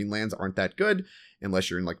because green lands aren't that good unless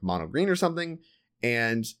you're in like mono green or something.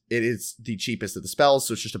 And it is the cheapest of the spells,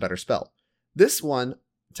 so it's just a better spell. This one,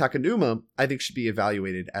 Takenuma, I think should be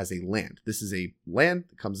evaluated as a land. This is a land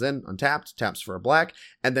that comes in untapped, taps for a black,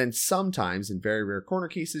 and then sometimes, in very rare corner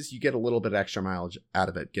cases, you get a little bit extra mileage out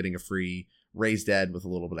of it, getting a free Raised Dead with a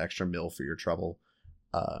little bit extra mill for your trouble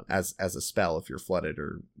as a spell if you're flooded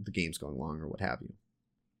or the game's going long or what have you.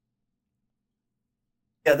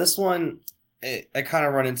 Yeah, this one, I kind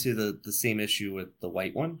of run into the same issue with the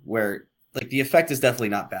white one, where like the effect is definitely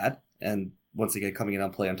not bad, and once again, coming in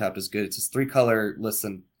on play untapped is good. It's just 3-color,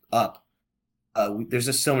 listen up. There's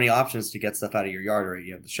just so many options to get stuff out of your yard already.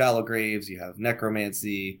 You have the Shallow Graves, you have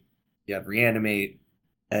Necromancy, you have Reanimate,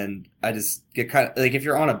 and I just get kind of like, if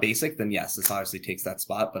you're on a basic, then yes, this obviously takes that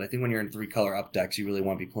spot. But I think when you're in 3-color up decks, you really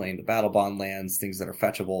want to be playing the Battle Bond lands, things that are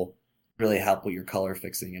fetchable, really help with your color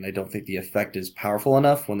fixing. And I don't think the effect is powerful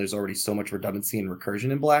enough when there's already so much redundancy and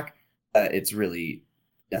recursion in black. It's really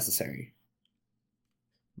necessary.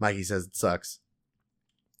 Mikey says it sucks.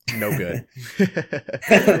 No good.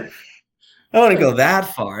 I don't want to go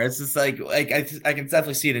that far. It's just like I can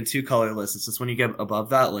definitely see it in 2-color lists. It's just when you get above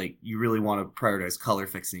that, like you really want to prioritize color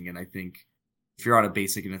fixing. And I think if you're on a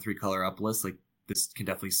basic and a 3-color up list, like this can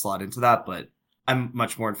definitely slot into that. But I'm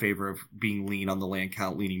much more in favor of being lean on the land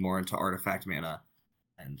count, leaning more into artifact mana,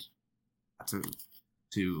 and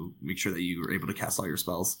to make sure that you are able to cast all your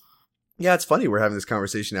spells. Yeah, it's funny we're having this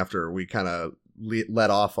conversation after we kind of let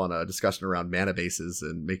off on a discussion around mana bases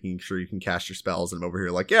and making sure you can cast your spells. And I'm over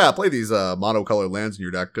here like, yeah, play these monocolored lands in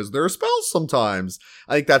your deck because there are spells sometimes.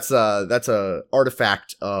 I think that's a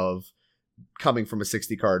artifact of coming from a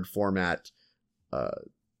 60-card format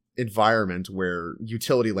environment where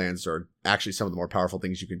utility lands are actually some of the more powerful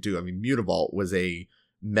things you can do. I mean, Mutavault was a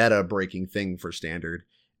meta-breaking thing for Standard.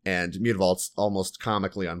 And Mutavault's almost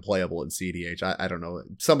comically unplayable in cEDH. I don't know.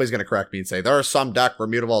 Somebody's going to correct me and say, there are some deck where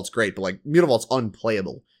Mutavault's great, but like Mutavault's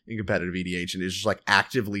unplayable in competitive EDH and is just like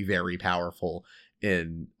actively very powerful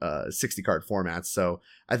in 60-card formats. So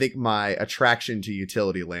I think my attraction to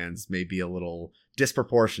utility lands may be a little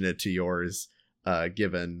disproportionate to yours,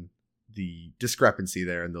 given the discrepancy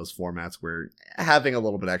there in those formats where having a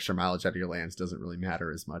little bit extra mileage out of your lands doesn't really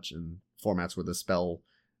matter as much in formats where the spell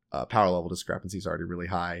power level discrepancy is already really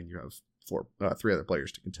high and you have 3 other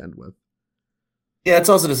players to contend with. Yeah, it's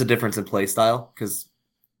also just a difference in play style because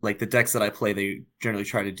like the decks that I play, they generally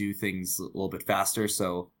try to do things a little bit faster.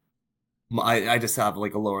 So I just have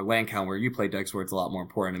like a lower land count where you play decks where it's a lot more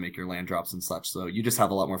important to make your land drops and such. So you just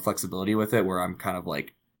have a lot more flexibility with it where I'm kind of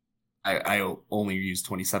like, I only use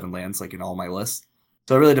 27 lands like in all my lists.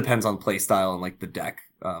 So it really depends on play style and like the deck.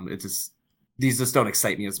 These just don't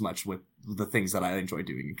excite me as much with the things that I enjoy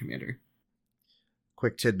doing in Commander.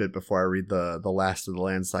 Quick tidbit before I read the last of the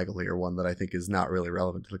land cycle here, one that I think is not really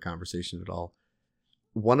relevant to the conversation at all.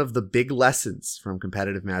 One of the big lessons from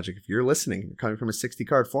competitive Magic, if you're listening, you're coming from a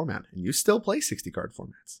 60-card format, and you still play 60-card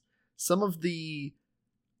formats, some of the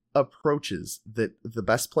approaches that the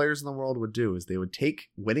best players in the world would do is they would take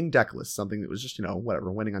winning deck lists, something that was just,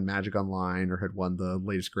 winning on Magic Online or had won the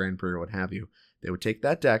latest Grand Prix or what have you. They would take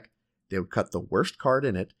that deck, they would cut the worst card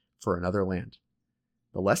in it for another land.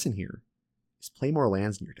 The lesson here is play more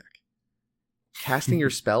lands in your deck. Casting your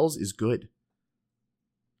spells is good.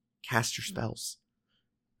 Cast your spells.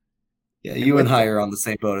 Yeah, you and Hire on the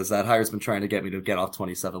same boat as that. Hire's been trying to get me to get off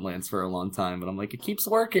 27 lands for a long time, but I'm like, it keeps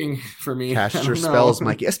working for me. Cast your spells,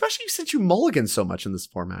 Mikey. Especially since you mulligan so much in this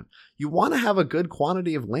format. You want to have a good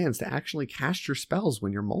quantity of lands to actually cast your spells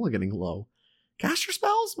when you're mulliganing low. Cast your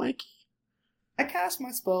spells, Mikey. I cast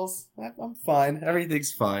my spells. I'm fine.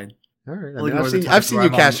 Everything's fine. All right. I mean, I've seen you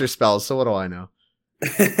cast your spells, so what do I know?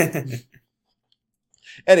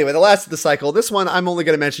 Anyway, the last of the cycle. This one I'm only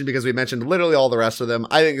going to mention because we mentioned literally all the rest of them.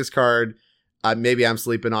 I think this card, maybe I'm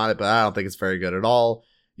sleeping on it, but I don't think it's very good at all.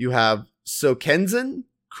 You have Sokenzen,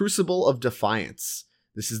 Crucible of Defiance.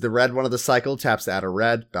 This is the red one of the cycle. Taps to add a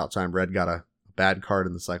red. About time red got a bad card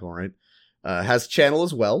in the cycle, right? Has Channel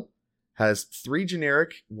as well. Has 3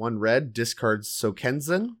 generic, 1 red. Discards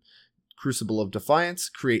Sokenzen, Crucible of Defiance.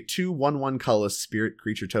 Create 2 1/1 colorless spirit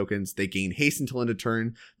creature tokens. They gain haste until end of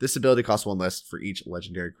turn. This ability costs 1 less for each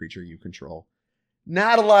legendary creature you control.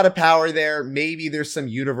 Not a lot of power there. Maybe there's some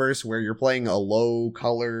universe where you're playing a low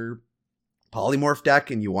color polymorph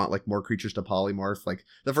deck and you want like more creatures to polymorph. Like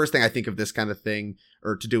the first thing I think of this kind of thing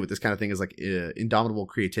or to do with this kind of thing is like Indomitable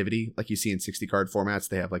Creativity. Like you see in 60 card formats,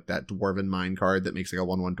 they have like that Dwarven Mind card that makes like a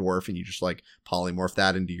 1/1 dwarf and you just like polymorph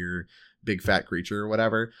that into your big fat creature or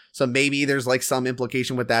whatever. So maybe there's like some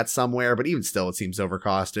implication with that somewhere, but even still it seems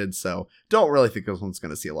overcosted. So don't really think this one's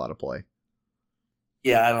going to see a lot of play.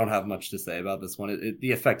 Yeah, I don't have much to say about this one.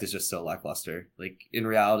 The effect is just so lackluster. Like, in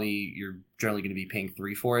reality, you're generally going to be paying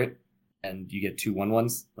 3 for it, and you get 2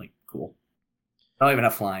 1/1s. Like, cool. I don't even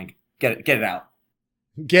have flying. Get it out.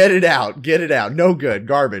 Get it out. Get it out. No good.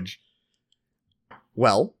 Garbage.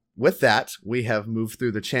 Well, with that, we have moved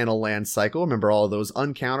through the channel land cycle. Remember all of those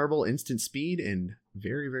uncounterable, instant speed, and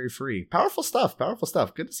very, very free. Powerful stuff. Powerful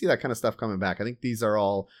stuff. Good to see that kind of stuff coming back. I think these are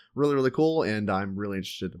all really, really cool, and I'm really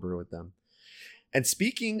interested to brew with them. And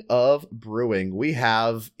speaking of brewing, we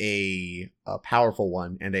have a powerful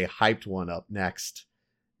one and a hyped one up next.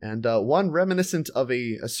 And one reminiscent of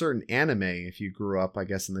a certain anime, if you grew up, I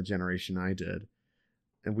guess, in the generation I did.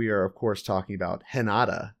 And we are, of course, talking about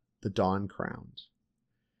Hinata, the Dawn Crowned.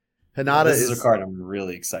 Hinata this is a card I'm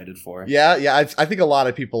really excited for. Yeah, I think a lot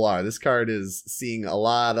of people are. This card is seeing a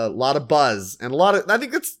lot of buzz and I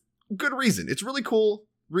think that's good reason. It's really cool,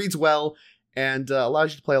 reads well, and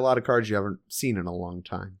allows you to play a lot of cards you haven't seen in a long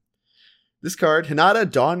time. This card,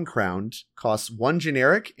 Hinata Dawn Crowned, costs 1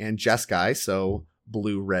 generic and Jeskai, so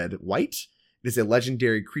blue, red, white. It is a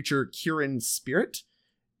legendary creature, Kirin Spirit.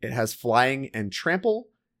 It has flying and trample,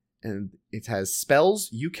 and it has spells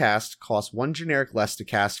you cast cost 1 generic less to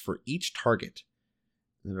cast for each target.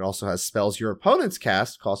 And it also has spells your opponents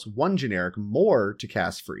cast cost 1 generic more to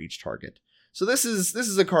cast for each target. So this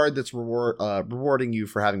is a card that's rewarding you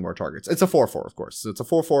for having more targets. It's a 4/4, of course. So it's a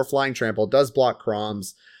 4/4 flying trample. It does block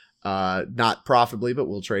Croms, not profitably, but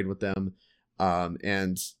we'll trade with them.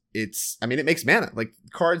 And it makes mana. Like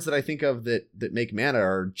cards that I think of that make mana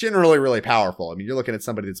are generally really powerful. I mean, you're looking at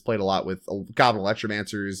somebody that's played a lot with Goblin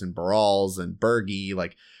Electromancers and Barals and Burgi,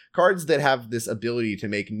 like cards that have this ability to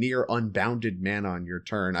make near unbounded mana on your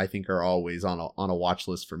turn. I think are always on a watch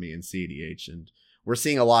list for me in cEDH, and we're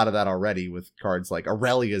seeing a lot of that already with cards like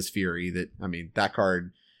Aurelia's Fury. That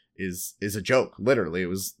card is a joke. Literally, it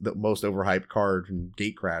was the most overhyped card from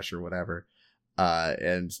Gatecrash or whatever.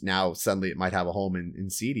 And now suddenly it might have a home in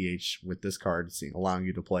cEDH with this card, allowing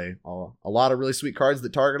you to play a lot of really sweet cards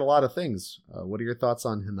that target a lot of things. What are your thoughts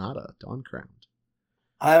on Hinata, Dawn Crowned?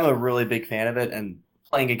 I'm a really big fan of it, and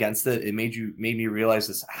playing against it made me realize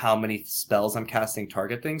just how many spells I'm casting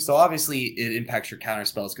target things. So obviously it impacts your counter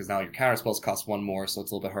spells because now your counter spells cost 1 more, so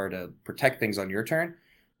it's a little bit hard to protect things on your turn.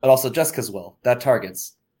 But also Jessica's Will, that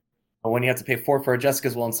targets. But when you have to pay 4 for a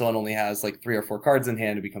Jessica's Will and someone only has like 3 or 4 cards in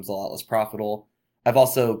hand, it becomes a lot less profitable. I've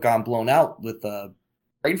also gone blown out with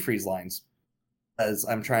Brain Freeze lines as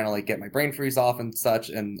I'm trying to like get my Brain Freeze off and such,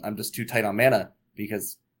 and I'm just too tight on mana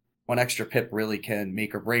because 1 extra pip really can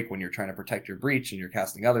make or break when you're trying to protect your breach and you're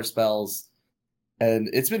casting other spells. And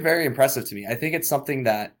it's been very impressive to me. I think it's something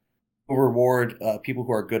that will reward people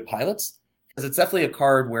who are good pilots, because it's definitely a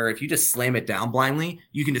card where if you just slam it down blindly,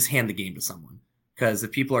 you can just hand the game to someone. Because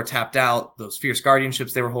if people are tapped out, those Fierce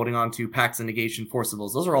Guardianships they were holding on to, Pacts of Negation,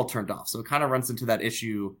 Forcibles, those are all turned off. So it kind of runs into that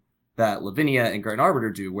issue that Lavinia and Grand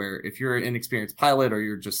Arbiter do, where if you're an inexperienced pilot or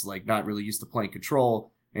you're just like not really used to playing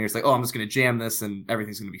control, and you're just like, oh, I'm just going to jam this and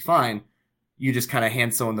everything's going to be fine, you just kind of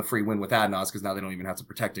hand someone the free win with Adnos because now they don't even have to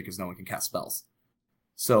protect it because no one can cast spells.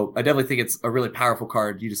 So I definitely think it's a really powerful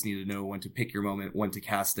card. You just need to know when to pick your moment, when to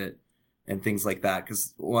cast it, and things like that.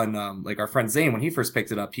 Because when, like our friend Zane, when he first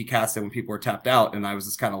picked it up, he cast it when people were tapped out, and I was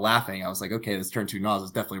just kind of laughing. I was like, okay, this turn 2 Nas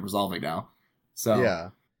is definitely resolving now. So yeah.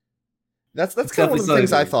 That's kind of one of the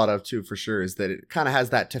things I thought of too, for sure, is that it kind of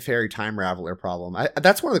has that Teferi Time Raveler problem.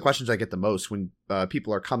 That's one of the questions I get the most when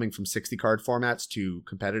people are coming from 60 card formats to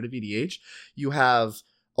competitive EDH. You have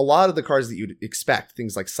a lot of the cards that you'd expect,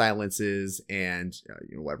 things like Silences and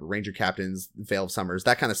whatever, Ranger Captains, Veil of Summers,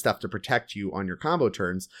 that kind of stuff to protect you on your combo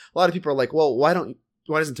turns. A lot of people are like, well, why doesn't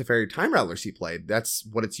Teferi Time Raveler see play? That's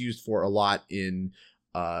what it's used for a lot in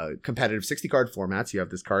competitive 60 card formats. You have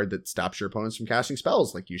this card that stops your opponents from casting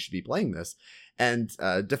spells, like you should be playing this. And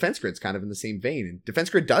Defense Grid's kind of in the same vein, and Defense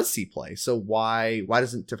Grid does see play, so why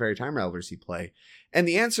doesn't Teferi Time Raveler see play? And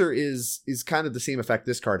the answer is kind of the same effect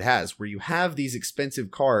this card has, where you have these expensive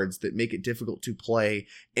cards that make it difficult to play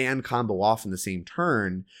and combo off in the same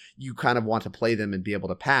turn. You kind of want to play them and be able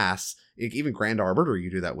to pass. Even Grand Arbiter you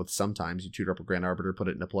do that with sometimes. You tutor up a Grand Arbiter, put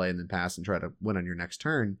it into play, and then pass and try to win on your next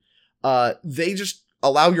turn. They just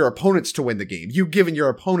allow your opponents to win the game. You've given your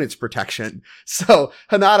opponents protection. So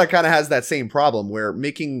Hanada kind of has that same problem where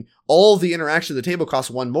making all the interaction at the table costs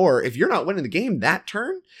one more. If you're not winning the game that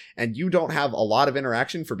turn and you don't have a lot of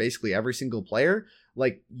interaction for basically every single player,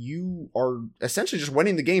 like you are essentially just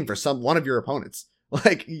winning the game for one of your opponents.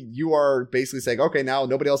 Like you are basically saying, okay, now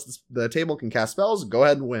nobody else at the table can cast spells. Go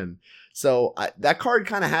ahead and win. So that card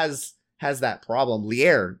kind of has that problem.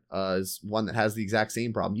 Lier is one that has the exact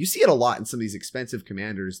same problem. You see it a lot in some of these expensive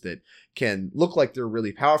commanders that can look like they're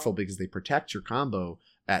really powerful because they protect your combo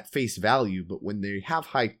at face value. But when they have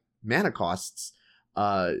high mana costs,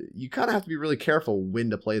 you kind of have to be really careful when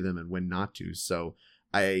to play them and when not to. So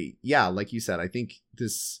like you said, I think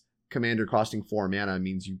this commander costing 4 mana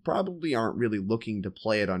means you probably aren't really looking to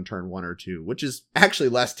play it on turn 1 or 2, which is actually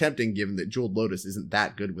less tempting given that Jeweled Lotus isn't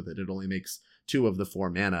that good with it. It only makes 2 of the 4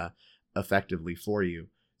 mana effectively for you.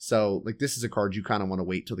 So like this is a card you kind of want to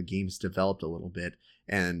wait till the game's developed a little bit,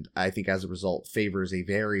 and I think as a result favors a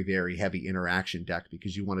very, very heavy interaction deck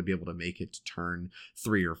because you want to be able to make it to turn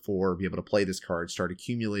 3 or 4, be able to play this card, start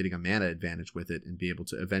accumulating a mana advantage with it, and be able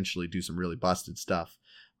to eventually do some really busted stuff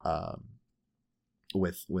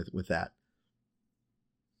with that.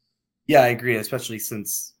 Yeah, I agree, especially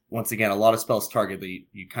since once again a lot of spells target that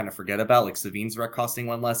you kind of forget about, like Savine's Wreck costing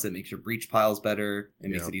 1 less. It makes your breach piles better. It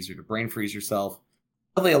makes it easier to brain freeze yourself.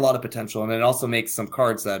 Definitely a lot of potential, and it also makes some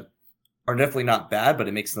cards that are definitely not bad, but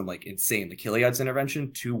it makes them like insane. The Kiliad's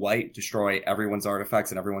Intervention, 2 white, destroy everyone's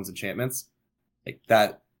artifacts and everyone's enchantments, like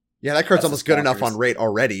that. Yeah, that card's almost good enough on rate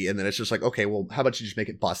already, and then it's just like, okay, well, how about you just make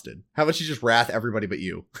it busted? How about you just wrath everybody but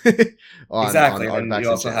you? Exactly, and then you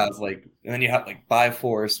also have and then you have like by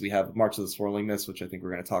force, we have March of the Swirling Mist, which I think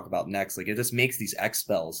we're going to talk about next. Like it just makes these X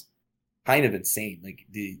spells kind of insane. Like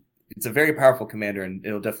it's a very powerful commander, and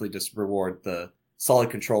it'll definitely just reward the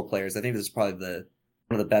solid control players. I think this is probably one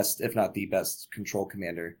of the best, if not the best, control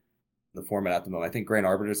commander in the format at the moment. I think Grand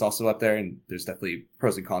Arbiter is also up there, and there's definitely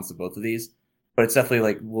pros and cons to both of these. But it's definitely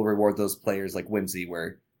like will reward those players like Whimsy,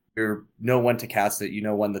 where you know when to cast it, you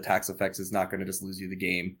know when the tax effects is not going to just lose you the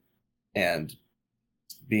game, and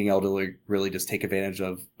being able to really just take advantage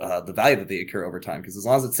of the value that they occur over time. Because as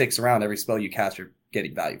long as it sticks around, every spell you cast, you're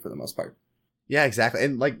getting value for the most part. Yeah, exactly.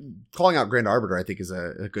 And like calling out Grand Arbiter, I think is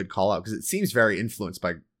a good call out because it seems very influenced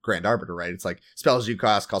by Grand Arbiter, right? It's like spells you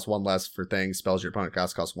cost 1 less for things, spells your opponent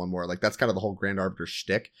cost 1 more. Like that's kind of the whole Grand Arbiter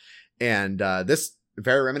shtick. And this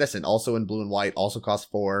very reminiscent, also in blue and white, also costs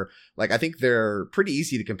 4. Like I think they're pretty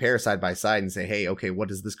easy to compare side by side and say, hey, okay, what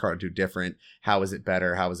does this card do different? How is it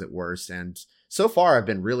better? How is it worse? And so far I've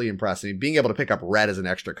been really impressed. I mean, being able to pick up red as an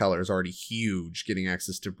extra color is already huge, getting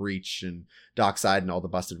access to Breach and Dockside and all the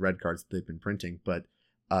busted red cards that they've been printing. But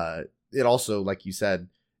it also, like you said,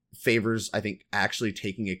 favors, I think, actually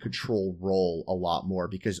taking a control role a lot more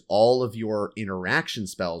because all of your interaction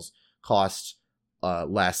spells cost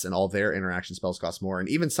less, and all their interaction spells cost more, and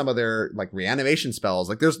even some of their like reanimation spells,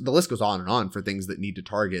 like the list goes on and on for things that need to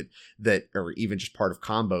target that are even just part of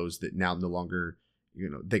combos that now no longer,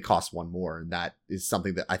 they cost 1 more, and that is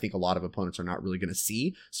something that I think a lot of opponents are not really going to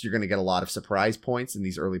see. So you're going to get a lot of surprise points in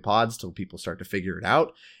these early pods till people start to figure it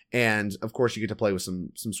out, and of course you get to play with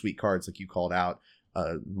some sweet cards like you called out.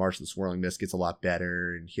 March of the Swirling Mist gets a lot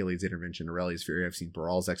better, and Heliod's Intervention, Aurelia's Fury. I've seen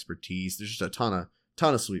Baral's Expertise. There's just a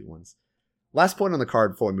ton of sweet ones. Last point on the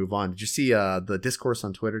card before we move on. Did you see the discourse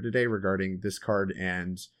on Twitter today regarding this card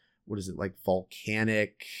and what is it, like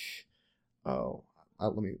volcanic? Oh,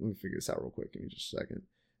 let me figure this out real quick. Give me just a second.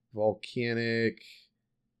 Volcanic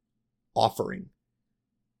Offering.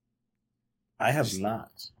 I have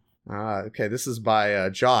not. Okay. This is by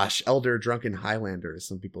Josh, Elder Drunken Highlander, as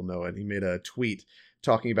some people know it. He made a tweet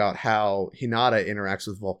talking about how Hinata interacts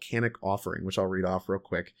with Volcanic Offering, which I'll read off real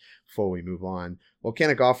quick before we move on.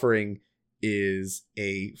 Volcanic Offering is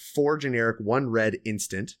a 4 generic 1 red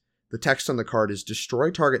instant. The text on the card is destroy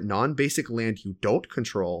target non-basic land you don't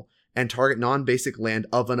control and target non-basic land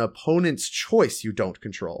of an opponent's choice you don't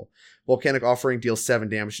control. Volcanic Offering deals 7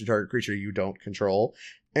 damage to target creature you don't control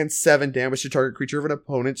and 7 damage to target creature of an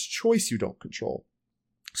opponent's choice you don't control.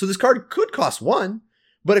 So this card could cost 1,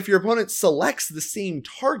 but if your opponent selects the same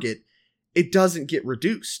target, it doesn't get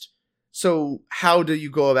reduced. So how do you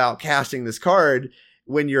go about casting this card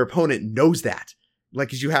when your opponent knows that? Like,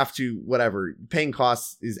 cause you have to, paying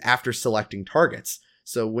costs is after selecting targets.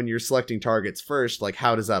 So when you're selecting targets first, like,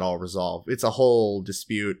 how does that all resolve? It's a whole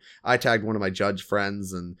dispute. I tagged one of my judge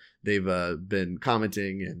friends and they've been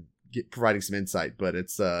commenting and providing some insight, but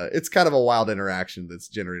it's kind of a wild interaction that's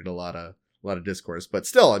generated a lot of discourse. But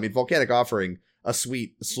still, I mean, Volcanic Offering, a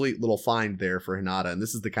sweet little find there for Hinata. And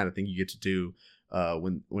this is the kind of thing you get to do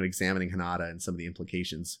when examining Hinata and some of the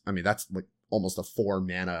implications. I mean, that's like almost a 4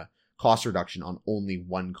 mana cost reduction on only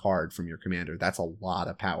one card from your commander. That's a lot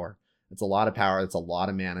of power. It's a lot of power. It's a lot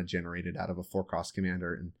of mana generated out of a 4-cost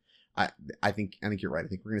commander. And I think you're right. I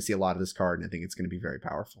think we're going to see a lot of this card, and I think it's going to be very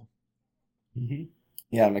powerful. Mm-hmm.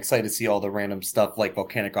 Yeah, I'm excited to see all the random stuff like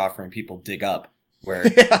Volcanic Offering people dig up, where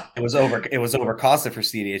it was overcosted for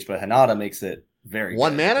cEDH, but Hanada makes it very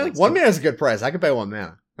one good. mana. Like, 1 mana is a good price. I could pay 1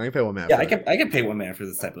 mana. Yeah, I can pay 1 mana for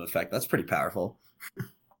this type of effect. That's pretty powerful.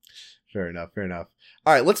 Fair enough.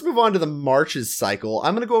 All right, let's move on to the Marches cycle.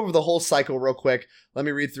 I'm going to go over the whole cycle real quick. Let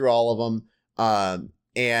me read through all of them,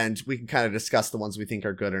 and we can kind of discuss the ones we think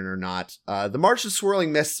are good and are not. The March of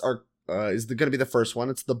Swirling Mists is going to be the first one.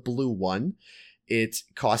 It's the blue one. It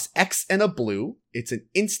costs X and a blue. It's an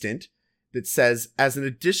instant that says, as an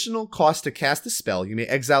additional cost to cast a spell, you may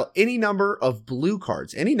exile any number of blue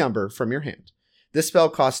cards, any number from your hand. This spell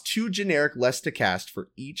costs 2 generic less to cast for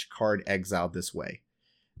each card exiled this way.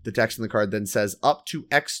 The text in the card then says, up to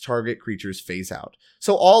X target creatures phase out.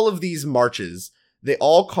 So all of these marches, they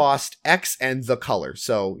all cost X and the color.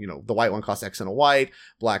 So, the white one costs X and a white,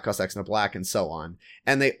 black costs X and a black, and so on.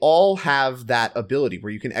 And they all have that ability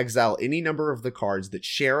where you can exile any number of the cards that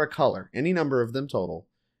share a color, any number of them total,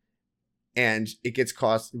 and it gets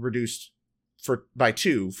cost reduced by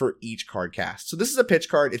 2 for each card cast. So this is a pitch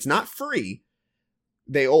card. It's not free.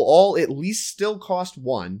 They all at least still cost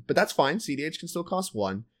 1, but that's fine. cEDH can still cost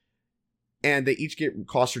 1. And they each get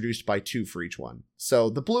cost reduced by 2 for each one. So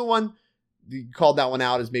the blue one, you called that one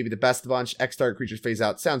out as maybe the best of the bunch. X target creatures phase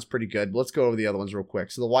out. Sounds pretty good. But let's go over the other ones real quick.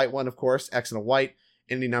 So the white one, of course, X and a white,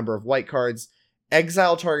 any number of white cards.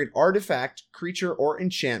 Exile target artifact, creature, or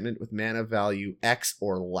enchantment with mana value X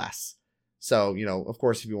or less. So, of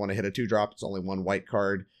course, if you want to hit a 2-drop, it's only 1 white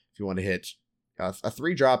card. If you want to hit a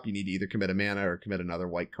 3-drop, you need to either commit a mana or commit another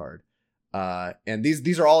white card. And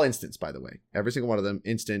these are all instants, by the way. Every single one of them,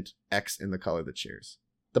 instant, X in the color that shares.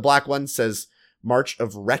 The black one says, March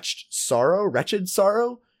of Wretched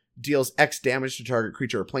Sorrow, deals X damage to target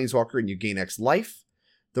creature or planeswalker and you gain X life.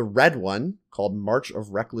 The red one, called March of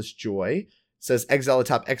Reckless Joy, says exile the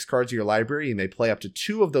top X cards of your library. You may play up to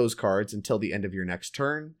 2 of those cards until the end of your next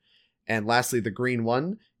turn. And lastly, the green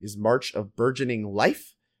one is March of Burgeoning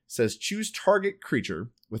Life, says choose target creature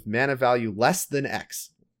with mana value less than X.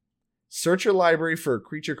 Search your library for a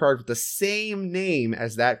creature card with the same name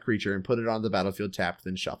as that creature and put it on the battlefield tapped,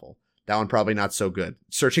 then shuffle. That one probably not so good.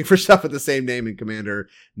 Searching for stuff with the same name in Commander,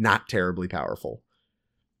 not terribly powerful.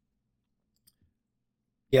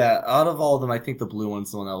 Yeah, out of all of them, I think the blue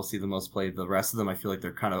one's the one that will see the most play. The rest of them, I feel like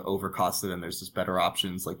they're kind of overcosted, and there's just better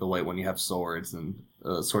options, like the white one, you have swords and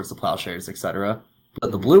swords to plowshares, etc.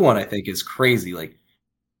 But the blue one, I think, is crazy. Like,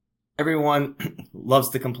 everyone loves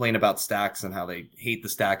to complain about stacks and how they hate the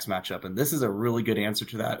stacks matchup, and this is a really good answer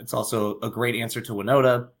to that. It's also a great answer to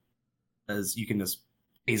Winota, as you can just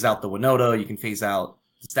phase out the Winota, you can phase out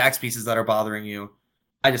the stacks pieces that are bothering you.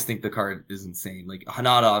 I just think the card is insane. Like,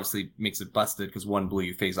 Hanada obviously makes it busted because 1 blue,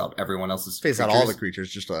 you phase out everyone else's Phase creatures. out all the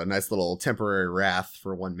creatures, just a nice little temporary wrath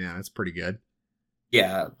for 1 mana. It's pretty good.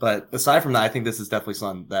 Yeah, but aside from that, I think this is definitely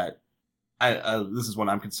something that this is one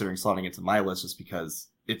I'm considering slotting into my list just because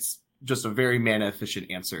it's just a very mana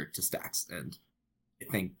efficient answer to stacks. And I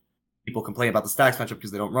think people complain about the stacks matchup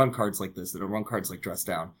because they don't run cards like this. They don't run cards like Dress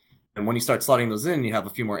Down. And when you start slotting those in, you have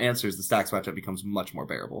a few more answers. The stacks matchup becomes much more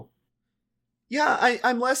bearable. Yeah,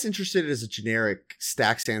 I'm less interested as a generic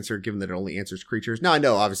stacks answer, given that it only answers creatures. Now, I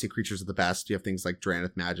know, obviously, creatures are the best. You have things like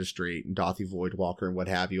Drannith Magistrate and Dothy Voidwalker and what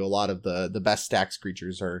have you. A lot of the best stacks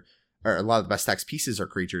creatures or a lot of the best stacks pieces are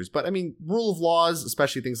creatures. But, I mean, rule of laws,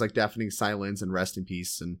 especially things like Deafening Silence and Rest in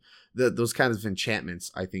Peace and those kinds of enchantments,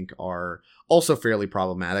 I think, are also fairly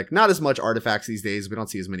problematic. Not as much artifacts these days. We don't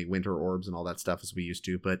see as many Winter Orbs and all that stuff as we used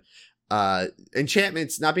to, but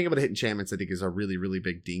enchantments, not being able to hit enchantments, I think is a really, really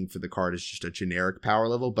big ding for the card. Is just a generic power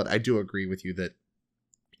level, but I do agree with you that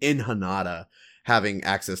in Hanada, having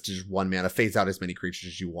access to just 1 mana, phase out as many creatures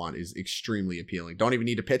as you want is extremely appealing. Don't even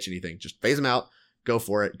need to pitch anything. Just phase them out, go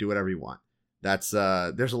for it, do whatever you want. That's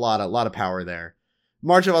there's a lot of power there.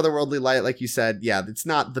 March of Otherworldly Light, like you said, yeah, it's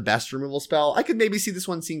not the best removal spell. I could maybe see this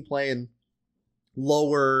one seeing play in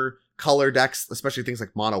lower color decks, especially things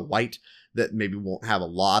like mono white that maybe won't have a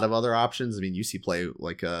lot of other options. I mean, you see play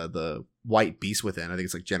like the white Beast Within. I think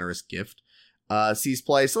it's like Generous Gift sees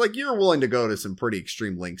play. So like you're willing to go to some pretty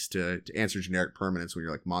extreme lengths to answer generic permanents when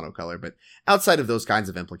you're like monocolor. But outside of those kinds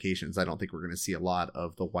of implications, I don't think we're going to see a lot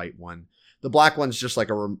of the white one. The black one's just like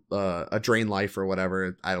a Drain Life or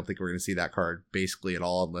whatever. I don't think we're going to see that card basically at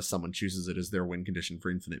all unless someone chooses it as their win condition for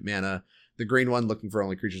infinite mana. The green one, looking for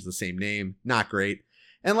only creatures of the same name. Not great.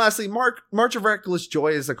 And lastly, March of Reckless Joy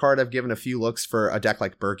is a card I've given a few looks for a deck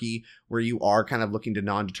like Berkey, where you are kind of looking to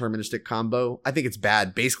non-deterministic combo. I think it's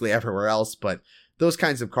bad basically everywhere else, but those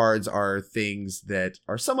kinds of cards are things that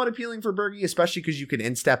are somewhat appealing for Berkey, especially because you can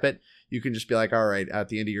instep it. You can just be like, all right, at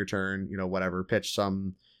the end of your turn, whatever, pitch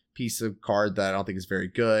some piece of card that I don't think is very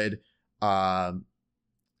good.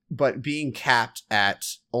 But being capped at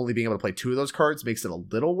only being able to play 2 of those cards makes it a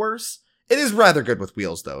little worse. It is rather good with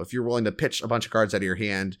wheels, though. If you're willing to pitch a bunch of cards out of your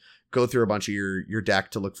hand, go through a bunch of your deck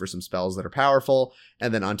to look for some spells that are powerful,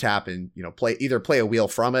 and then untap and play a wheel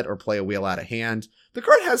from it or play a wheel out of hand. The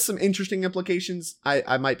card has some interesting implications.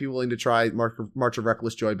 I might be willing to try March of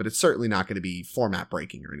Reckless Joy, but it's certainly not going to be format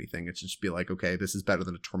breaking or anything. It's just be like, okay, this is better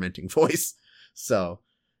than a Tormenting Voice. So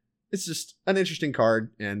it's just an interesting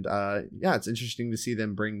card, and it's interesting to see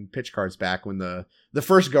them bring pitch cards back when the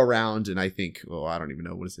first go round, and I think, I don't even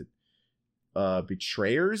know, what is it?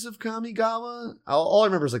 Betrayers of Kamigawa? All I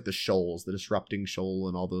remember is like the shoals, the Disrupting Shoal,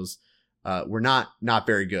 and all those were not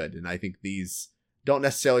very good, and I think these don't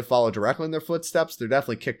necessarily follow directly in their footsteps. They're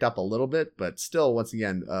definitely kicked up a little bit, but still, once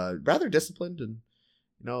again, rather disciplined and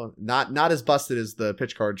not as busted as the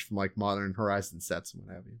pitch cards from like Modern Horizon sets and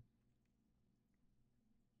what have you.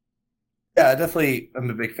 Yeah, definitely. I'm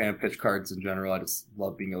a big fan of pitch cards in general. I just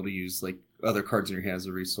love being able to use like other cards in your hand as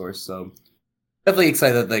a resource. So definitely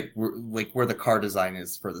excited where the card design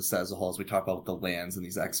is for the set as a whole as we talk about the lands and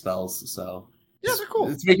these X spells. So yeah, they're cool.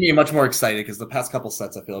 It's making me much more excited because the past couple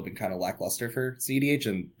sets I feel have been kind of lackluster for cEDH,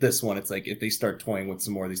 and this one it's like if they start toying with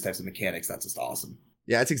some more of these types of mechanics, that's just awesome.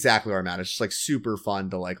 Yeah, it's exactly where I'm at. It's just like super fun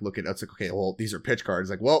to like look at. It's like, okay, well, these are pitch cards.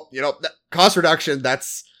 Like, well, cost reduction.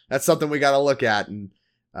 That's something we got to look at, and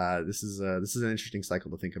this is an interesting cycle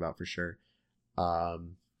to think about for sure. I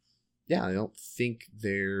don't think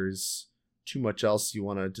there's too much else you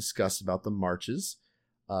want to discuss about the marches.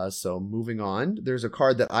 So moving on, there's a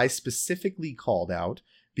card that I specifically called out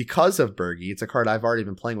because of Berkey. It's a card I've already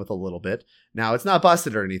been playing with a little bit. Now, it's not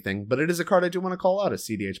busted or anything, but it is a card I do want to call out as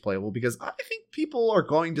cEDH playable because I think people are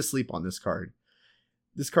going to sleep on this card.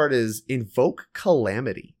 This card is Invoke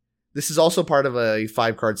Calamity. This is also part of a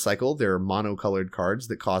 5-card cycle. They're monocolored cards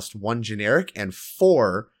that cost 1 generic and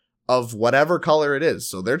 4 of whatever color it is.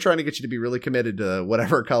 So they're trying to get you to be really committed to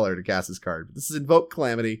whatever color to cast this card. But this is Invoke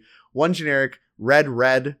Calamity, 1 generic, red,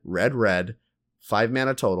 5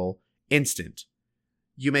 mana total, instant.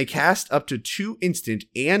 You may cast up to 2 instant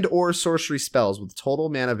and or sorcery spells with total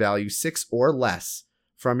mana value 6 or less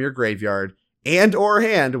from your graveyard and or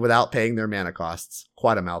hand without paying their mana costs.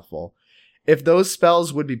 Quite a mouthful. If those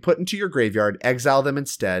spells would be put into your graveyard, exile them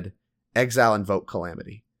instead. Exile Invoke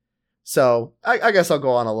Calamity. So I guess I'll go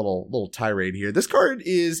on a little tirade here. This card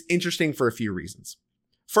is interesting for a few reasons.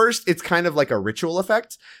 First, it's kind of like a ritual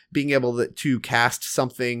effect, being able to cast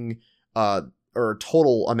something or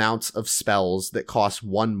total amounts of spells that cost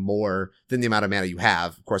 1 more than the amount of mana you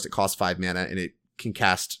have. Of course, it costs 5 mana, and it can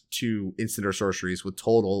cast 2 instant or sorceries with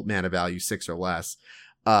total mana value 6 or less.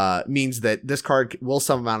 Means that this card will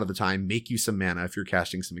some amount of the time make you some mana if you're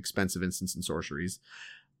casting some expensive instants and sorceries.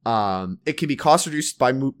 It can be cost reduced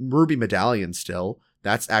by Ruby Medallion still.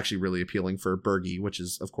 That's actually really appealing for Berkey, which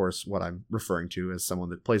is, of course, what I'm referring to as someone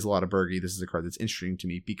that plays a lot of Berkey. This is a card that's interesting to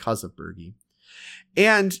me because of Berkey.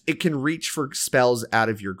 And it can reach for spells out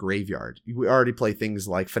of your graveyard. We already play things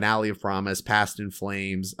like Finale of Promise, Past in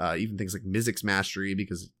Flames, even things like Mizzix Mastery,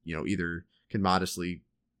 because, either can modestly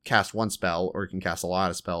cast 1 spell or it can cast a lot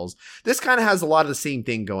of spells. This kind of has a lot of the same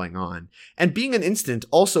thing going on. And being an instant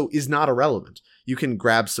also is not irrelevant. You can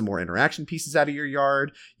grab some more interaction pieces out of your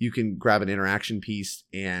yard. You can grab an interaction piece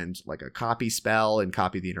and like a copy spell and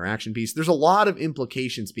copy the interaction piece. There's a lot of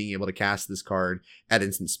implications being able to cast this card at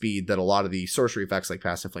instant speed that a lot of the sorcery effects like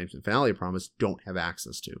Past in Flames and Finale of Promise don't have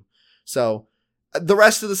access to. So the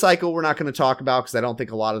rest of the cycle we're not going to talk about because I don't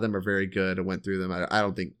think a lot of them are very good. I went through them. I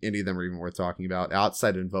don't think any of them are even worth talking about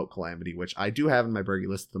outside of Invoke Calamity, which I do have in my Berkey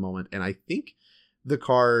list at the moment. And I think the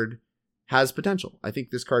card has potential. I think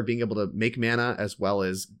this card being able to make mana as well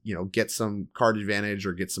as, get some card advantage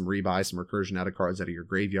or get some rebuy, some recursion out of cards out of your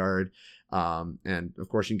graveyard. And of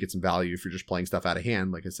course you can get some value if you're just playing stuff out of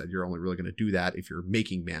hand. Like I said, you're only really going to do that if you're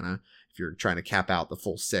making mana, if you're trying to cap out the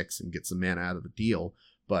full 6 and get some mana out of the deal.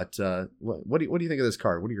 But what do you think of this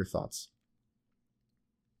card? What are your thoughts?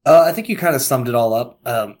 I think you kind of summed it all up.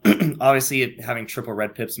 Obviously, having triple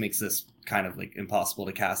red pips makes this kind of like impossible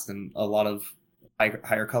to cast in a lot of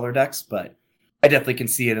higher color decks, but I definitely can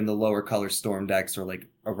see it in the lower color storm decks or like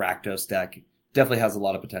a Rakdos deck. Definitely has a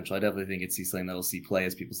lot of potential. I definitely think it's something that'll see play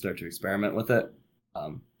as people start to experiment with it.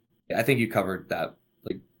 I think you covered that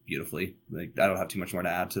like beautifully. Like I don't have too much more to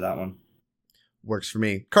add to that one. Works for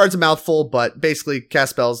me. Card's a mouthful, but basically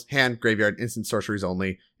cast spells, hand, graveyard, instant sorceries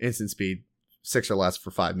only, instant speed, 6 or less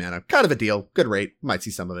for 5 mana. Kind of a deal. Good rate. Might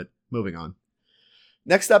see some of it. Moving on.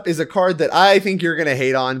 Next up is a card that I think you're going to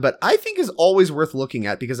hate on, but I think is always worth looking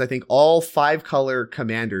at because I think all 5-color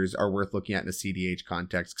commanders are worth looking at in a cEDH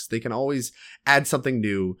context because they can always add something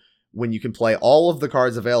new when you can play all of the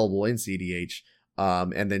cards available in cEDH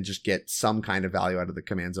and then just get some kind of value out of the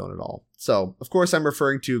command zone at all. So, of course, I'm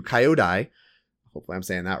referring to Kyodai. Hopefully I'm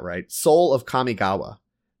saying that right. Soul of Kamigawa.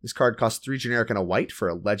 This card costs 3 generic and a white for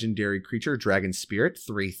a legendary creature, Dragon Spirit,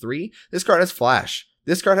 3/3. This card has flash.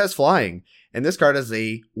 This card has flying. And this card has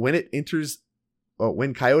when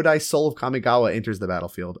Kyodai Soul of Kamigawa enters the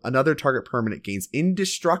battlefield, another target permanent gains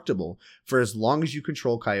indestructible for as long as you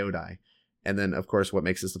control Kyodai. And then, of course, what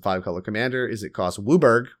makes this a 5-color commander is it costs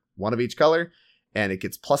Wooburg, 1 of each color, and it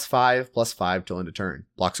gets +5/+5 till end of turn.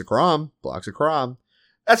 Blocks a Karam.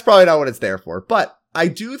 That's probably not what it's there for, but I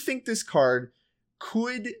do think this card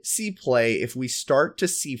could see play if we start to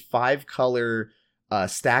see 5-color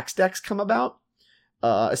stacks decks come about,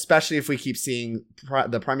 especially if we keep seeing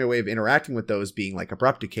the primary way of interacting with those being like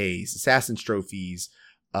Abrupt Decays, Assassin's Trophies,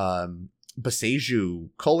 Boseiju,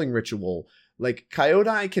 Culling Ritual. Like,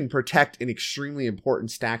 Kyodai can protect an extremely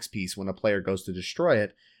important stacks piece when a player goes to destroy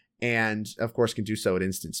it, and of course can do so at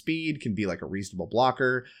instant speed, can be like a reasonable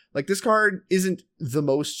blocker. Like, this card isn't the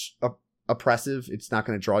most oppressive. It's not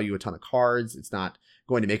going to draw you a ton of cards. It's not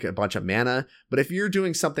going to make a bunch of mana. But if you're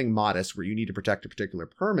doing something modest where you need to protect a particular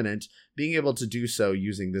permanent, being able to do so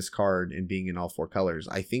using this card and being in all 4 colors,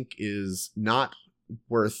 I think is not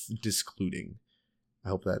worth discluding. I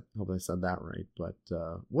hope I said that right. But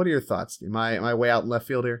what are your thoughts? Am I way out in left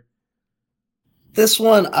field here? This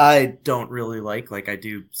one I don't really like. Like, I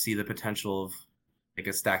do see the potential of like a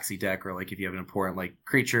Staxy deck, or like if you have an important like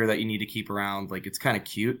creature that you need to keep around, like it's kind of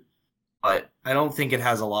cute, but I don't think it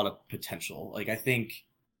has a lot of potential. Like, I think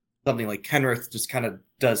something like Kenrith just kind of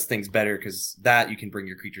does things better because that you can bring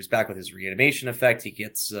your creatures back with his reanimation effect. He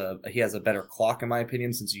has a better clock in my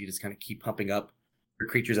opinion, since you just kind of keep pumping up your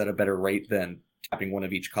creatures at a better rate than tapping 1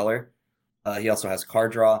 of each color. He also has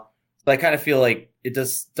card draw. But I kind of feel like it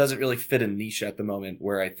doesn't really fit a niche at the moment,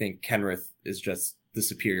 where I think Kenrith is just the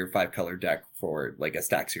superior 5-color deck for like a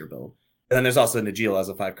Staxier build. And then there's also Najeela as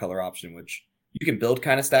a 5-color option, which you can build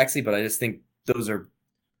kind of Staxy, but I just think those are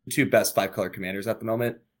the 2 best 5-color commanders at the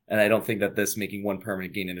moment. And I don't think that this making 1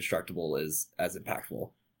 permanent gain indestructible is as impactful.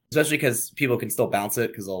 Especially because people can still bounce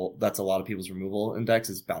it, because that's a lot of people's removal index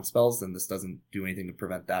is bounce spells, and this doesn't do anything to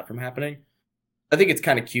prevent that from happening. I think it's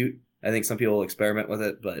kind of cute. I think some people will experiment with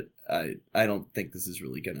it, but I don't think this is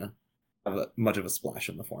really going to have much of a splash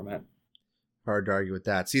in the format. Hard to argue with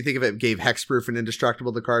that. So you think if it gave Hexproof and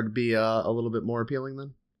Indestructible, the card would be a little bit more appealing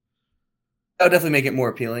then? That would definitely make it more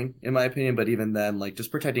appealing, in my opinion, but even then, like,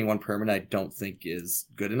 just protecting 1 permanent I don't think is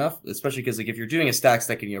good enough, especially because like if you're doing a stack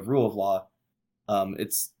deck and you have Rule of Law,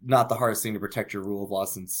 it's not the hardest thing to protect your Rule of Law,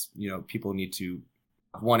 since, people need to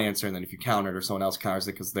one answer, and then if you counter it or someone else counters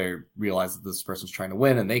it because they realize that this person's trying to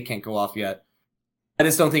win and they can't go off yet. I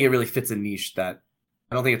just don't think it really fits a niche that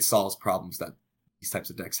I don't think it solves problems that these types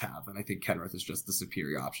of decks have. And I think Kenrith is just the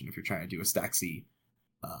superior option if you're trying to do a Staxy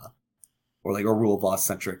or like a Rule of Law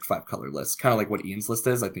centric 5-color list, kind of like what Ian's list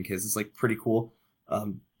is. I think his is like pretty cool.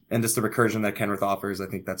 And just the recursion that Kenrith offers, I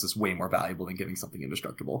think that's just way more valuable than giving something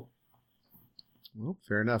indestructible. Well,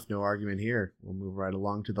 fair enough. No argument here. We'll move right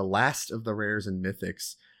along to the last of the rares and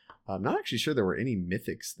mythics. I'm not actually sure there were any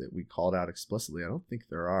mythics that we called out explicitly. I don't think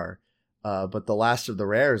there are. But the last of the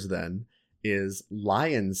rares then is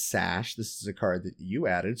Lion's Sash. This is a card that you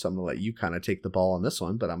added, so I'm going to let you kind of take the ball on this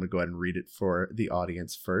one, but I'm going to go ahead and read it for the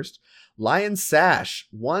audience first. Lion's Sash,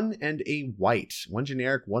 1 and a white. 1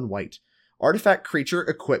 generic, 1 white. Artifact creature,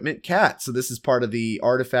 equipment, cat. So this is part of the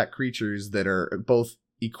artifact creatures that are both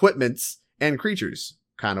equipments and creatures.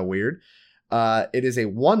 Kind of weird. It is a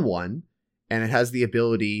 1/1, and it has the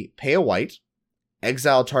ability pay a white,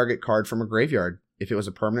 exile target card from a graveyard. If it was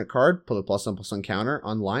a permanent card, put a +1/+1 counter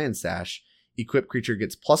on Lion Sash. Equipped creature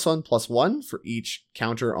gets +1/+1 for each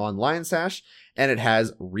counter on Lion Sash, and it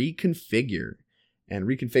has Reconfigure. And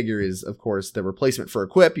Reconfigure is, of course, the replacement for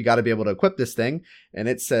equip. You got to be able to equip this thing, and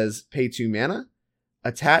it says pay 2 mana,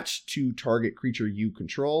 attach to target creature you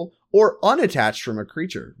control, or unattached from a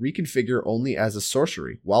creature. Reconfigure only as a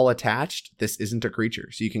sorcery. While attached, this isn't a creature.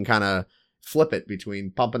 So you can kind of flip it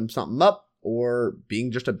between pumping something up or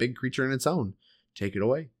being just a big creature in its own. Take it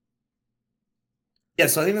away. Yeah,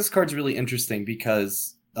 so I think this card's really interesting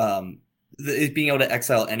because being able to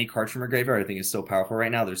exile any card from a graveyard, I think, is so powerful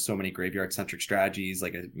right now. There's so many graveyard-centric strategies.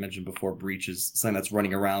 Like I mentioned before, Breach is something that's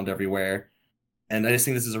running around everywhere. And I just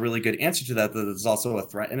think this is a really good answer to that there's also a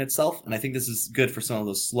threat in itself. And I think this is good for some of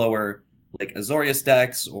those slower, like Azorius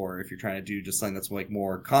decks, or if you're trying to do just something that's like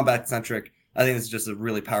more combat centric. I think it's just a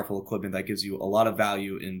really powerful equipment that gives you a lot of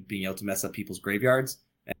value in being able to mess up people's graveyards.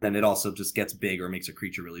 And then it also just gets big or makes a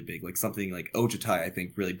creature really big. Like something like Ojutai, I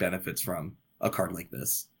think, really benefits from a card like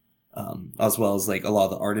this. As well as like a lot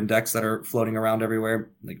of the Arden decks that are floating around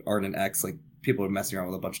everywhere, like Arden X, like people are messing around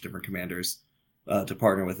with a bunch of different commanders to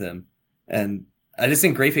partner with him. And I just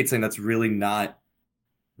think Grey Fate's something that's really not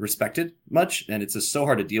respected much, and it's just so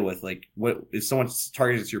hard to deal with. Like, what if someone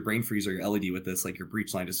targets your Brain Freeze or your LED with this? Like, your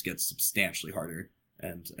breach line just gets substantially harder,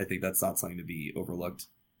 and I think that's not something to be overlooked.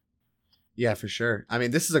 Yeah, for sure. I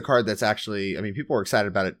mean, this is a card that's actually, I mean, people were excited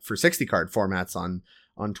about it for 60 card formats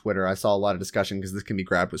on Twitter. I saw a lot of discussion because this can be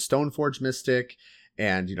grabbed with Stoneforge Mystic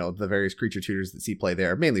and, you know, the various creature tutors that see play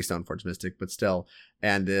there, mainly Stoneforge Mystic, but still.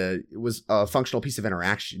 And it was a functional piece of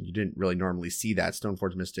interaction. You didn't really normally see that.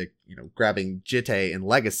 Stoneforge Mystic, you know, grabbing Jitte and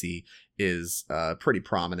Legacy is pretty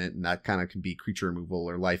prominent, and that kind of can be creature removal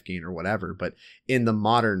or life gain or whatever. But in the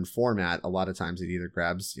modern format, a lot of times it either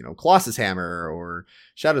grabs, you know, Colossus Hammer or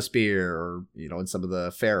Shadow Spear, or, you know, in some of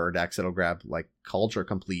the fairer decks, it'll grab like Culture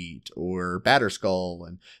Complete or Batterskull.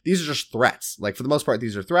 And these are just threats. Like, for the most part,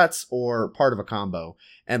 these are threats or part of a combo.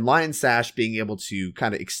 And Lion Sash being able to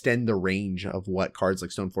kind of extend the range of what cards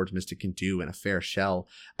like Stoneforge Mystic can do in a fair shell,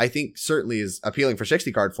 I think certainly is appealing for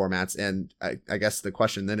 60 card formats. And I guess the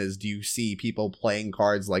question then is, do you see people playing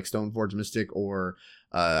cards like Stoneforge Mystic, or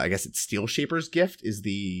I guess it's Steel Shaper's Gift is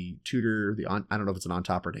the tutor, I don't know if it's an on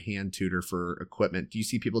top or to hand tutor for equipment. Do you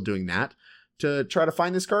see people doing that to try to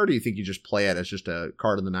find this card? Or do you think you just play it as just a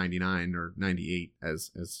card in the 99 or 98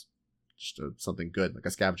 as just something good, like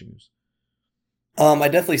a scavenging use? I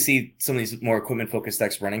definitely see some of these more equipment-focused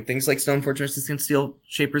decks running things like Stoneforge Mystic and Steel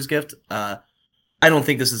Shaper's Gift. I don't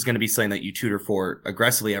think this is going to be something that you tutor for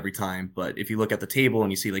aggressively every time, but if you look at the table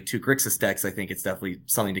and you see like two Grixis decks, I think it's definitely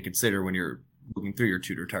something to consider when you're looking through your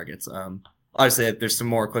tutor targets. Obviously, there's some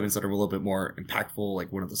more equipments that are a little bit more impactful,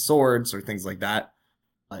 like one of the swords or things like that.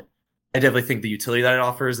 But I definitely think the utility that it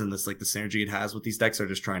offers and this like the synergy it has with these decks are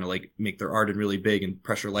just trying to like make their Arden really big and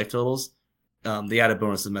pressure life totals. The added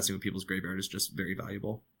bonus of messing with people's graveyard is just very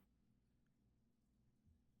valuable.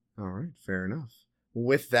 All right, fair enough.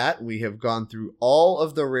 With that, we have gone through all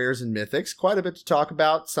of the rares and mythics, quite a bit to talk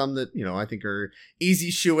about. Some that, you know, I think are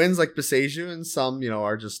easy shoe-ins like Boseiju, and some, you know,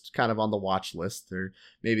 are just kind of on the watch list, or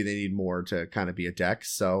maybe they need more to kind of be a deck.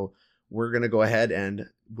 So we're going to go ahead and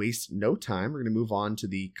waste no time. We're going to move on to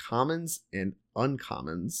the commons and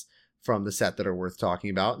uncommons from the set that are worth talking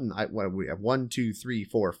about. And we have 1, 2, 3,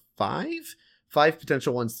 4, 5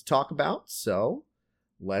 potential ones to talk about. So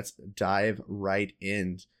let's dive right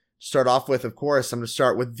in. Start off with, of course, I'm going to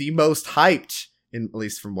start with the most hyped, at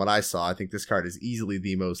least from what I saw. I think this card is easily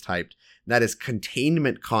the most hyped. And that is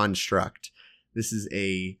Containment Construct. This is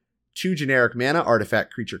a 2 generic mana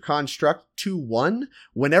artifact creature construct, 2/1.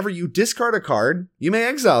 Whenever you discard a card, you may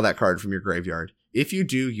exile that card from your graveyard. If you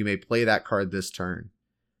do, you may play that card this turn.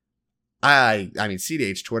 I mean,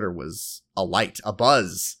 cEDH Twitter was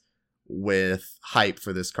abuzz with hype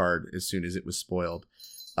for this card as soon as it was spoiled.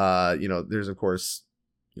 You know, there's of course,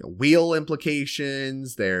 you know, wheel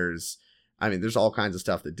implications. There's all kinds of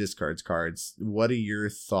stuff that discards cards. What are your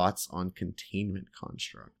thoughts on Containment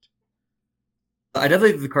Construct? I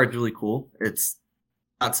definitely think the card's really cool. It's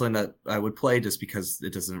not something that I would play just because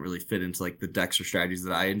it doesn't really fit into like the decks or strategies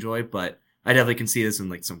that I enjoy, but I definitely can see this in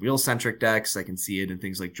like some wheel-centric decks. I can see it in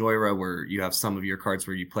things like Joyra, where you have some of your cards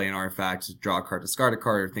where you play an artifact, draw a card, discard a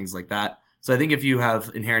card, or things like that. So I think if you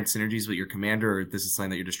have inherent synergies with your commander, or this is something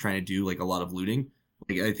that you're just trying to do like a lot of looting,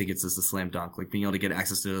 like I think it's just a slam dunk. Like being able to get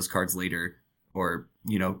access to those cards later, or,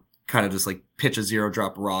 you know, kind of just like pitch a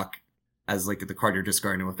 0-drop rock as like the card you're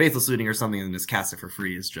discarding with Faithless Looting or something, and then just cast it for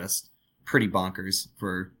free is just pretty bonkers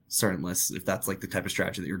for certain lists, if that's like the type of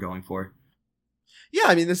strategy that you're going for. Yeah,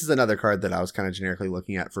 I mean, this is another card that I was kind of generically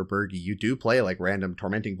looking at for Bergie. You do play like random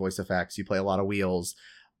Tormenting Voice effects. You play a lot of wheels,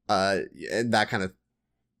 and that kind of,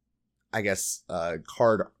 I guess,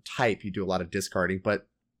 card type. You do a lot of discarding, but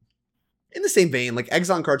in the same vein, like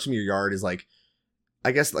exiling cards from your yard is like,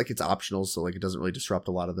 I guess, like it's optional, so like it doesn't really disrupt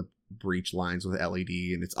a lot of the breach lines with LED,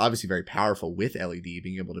 and it's obviously very powerful with LED,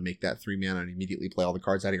 being able to make that 3 mana and immediately play all the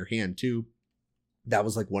cards out of your hand too. That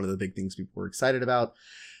was like one of the big things people were excited about.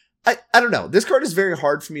 I don't know. This card is very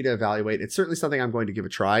hard for me to evaluate. It's certainly something I'm going to give a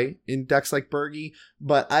try in decks like Bergie,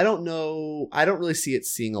 but I don't know. I don't really see it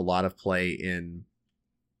seeing a lot of play in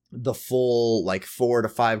the full like 4 to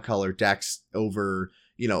 5 color decks over,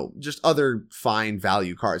 just other fine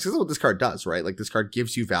value cards. Because that's what this card does, right? Like, this card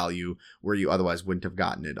gives you value where you otherwise wouldn't have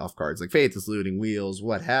gotten it off cards like Faith, Looting, Wheels,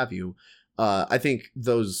 what have you. I think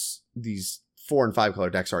these 4 and 5 color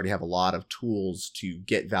decks already have a lot of tools to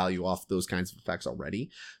get value off those kinds of effects already.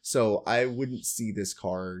 So I wouldn't see this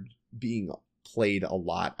card being played a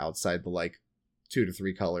lot outside the like 2 to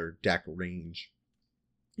 3 color deck range.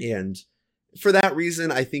 And for that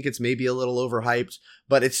reason, I think it's maybe a little overhyped,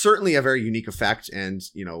 but it's certainly a very unique effect. And,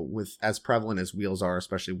 with as prevalent as Wheels are,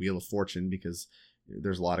 especially Wheel of Fortune, because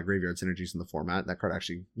there's a lot of graveyard synergies in the format. That card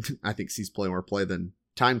actually, I think, sees more play than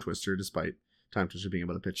Time Twister, despite Time Twister being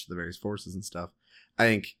able to pitch to the various forces and stuff. I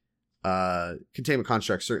think Containment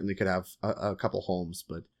Construct certainly could have a couple homes,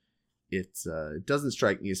 but it doesn't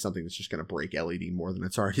strike me as something that's just going to break LED more than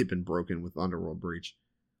it's already been broken with Underworld Breach.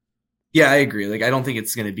 Yeah, I agree. Like, I don't think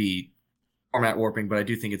it's going to be format warping, but I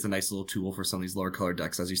do think it's a nice little tool for some of these lower color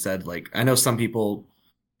decks, as you said. Like, I know some people,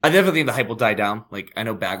 I definitely think the hype will die down. Like, I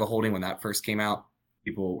know Bag of Holding, when that first came out,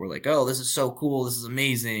 people were like, oh, this is so cool, this is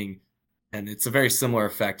amazing. And it's a very similar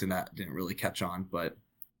effect, and that didn't really catch on. But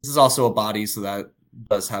this is also a body, so that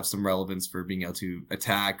does have some relevance for being able to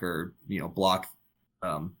attack or, block.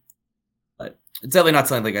 But it's definitely not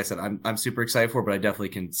something, like I said, I'm super excited for, but I definitely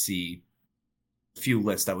can see a few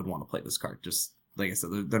lists that would want to play this card. Just like I said,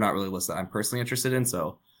 they're not really lists that I'm personally interested in,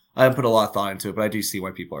 so I haven't put a lot of thought into it, but I do see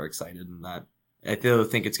why people are excited in that. I do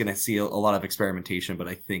think it's going to see a lot of experimentation, but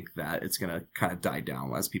I think that it's going to kind of die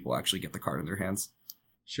down as people actually get the card in their hands.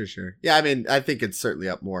 Sure. Yeah, I mean, I think it's certainly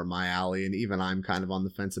up more my alley, and even I'm kind of on the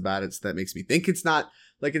fence about it, so that makes me think it's not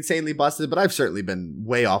like insanely busted, but I've certainly been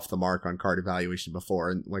way off the mark on card evaluation before.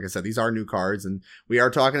 And like I said, these are new cards, and we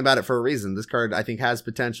are talking about it for a reason. This card, I think, has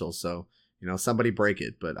potential, so, somebody break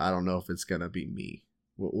it, but I don't know if it's going to be me.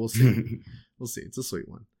 We'll see. We'll see. It's a sweet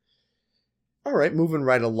one. All right, moving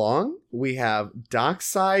right along, we have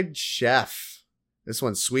Dockside Chef. This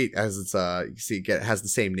one's sweet, as it's you see it has the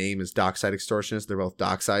same name as Dockside Extortionist. They're both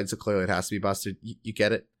Dockside, so clearly it has to be busted. You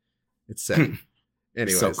get it? It's sick.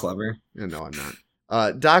 Anyways, so clever. No, I'm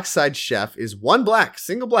not. Dockside Chef is 1 black,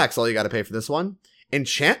 single black's all you got to pay for this one.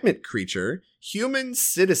 Enchantment creature, human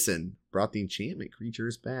citizen. Brought the enchantment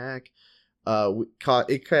creatures back.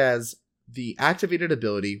 It has the activated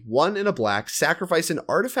ability, 1 in a black, sacrifice an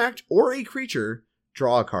artifact or a creature,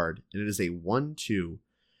 draw a card, and it is a 1/2.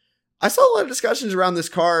 I saw a lot of discussions around this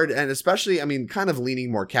card, and especially, I mean, kind of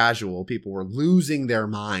leaning more casual. People were losing their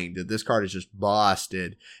mind that this card is just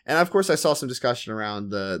busted. And of course, I saw some discussion around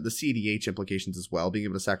the cEDH implications as well. Being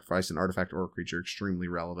able to sacrifice an artifact or a creature, extremely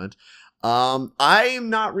relevant. I am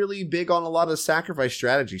not really big on a lot of sacrifice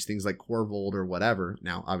strategies, things like Corvold or whatever.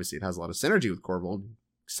 Now, obviously, it has a lot of synergy with Corvold.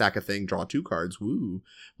 Sack a thing, draw 2 cards, woo.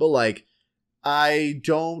 But like, I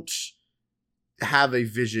don't have a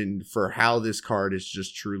vision for how this card is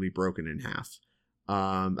just truly broken in half.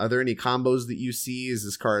 Are there any combos that you see? Is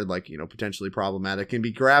this card like, potentially problematic? Can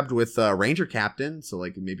be grabbed with Ranger Captain, so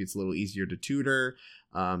like maybe it's a little easier to tutor.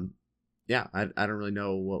 Yeah, I don't really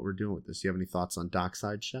know what we're doing with this. Do you have any thoughts on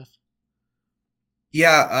Dockside Chef?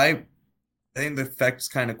 Yeah, I think the effect's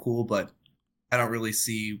kind of cool, but I don't really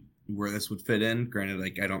see where this would fit in. Granted,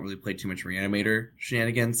 like, I don't really play too much Reanimator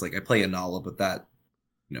shenanigans. Like, I play Anala, but that,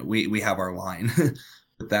 we have our line.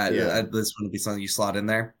 But that, this wouldn't be something you slot in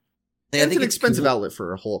there. I think it's an expensive outlet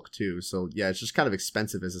for a Hulk, too. So, yeah, it's just kind of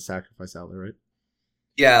expensive as a sacrifice outlet, right?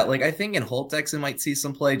 Yeah, like, I think in Hulk decks it might see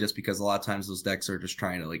some play, just because a lot of times those decks are just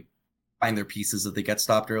trying to, like, find their pieces if they get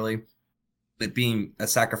stopped early. But being a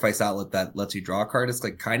sacrifice outlet that lets you draw a card is,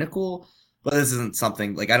 like, kind of cool. But this isn't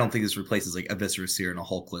something, like, I don't think this replaces, like, a Viscera Seer and a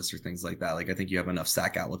Hulk list or things like that. Like, I think you have enough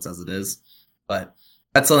sack outlets as it is. But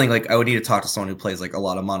that's something, like, I would need to talk to someone who plays, like, a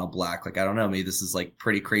lot of mono black. Like, I don't know, maybe this is, like,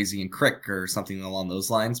 pretty crazy in Crick or something along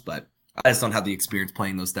those lines. But I just don't have the experience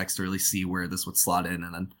playing those decks to really see where this would slot in.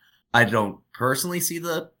 And then I don't personally see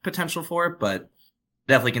the potential for it, but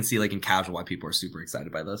definitely can see, like, in casual why people are super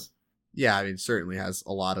excited by this. Yeah, I mean, certainly has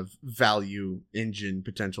a lot of value engine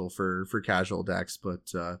potential for casual decks,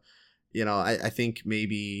 but I think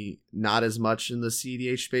maybe not as much in the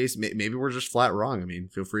cEDH space. Maybe we're just flat wrong. I mean,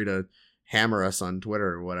 feel free to hammer us on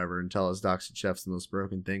Twitter or whatever and tell us Dockside Chef's the most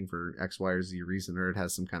broken thing for X, Y, or Z reason, or it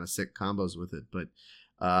has some kind of sick combos with it. But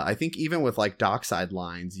I think even with like Dockside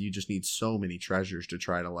lines, you just need so many treasures to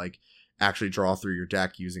try to like actually draw through your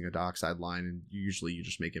deck using a Dockside line, and usually you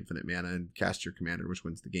just make infinite mana and cast your commander, which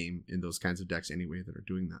wins the game in those kinds of decks anyway that are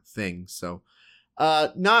doing that thing. So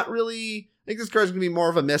not really. I think this card's gonna be more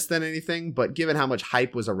of a miss than anything, but given how much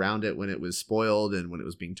hype was around it when it was spoiled and when it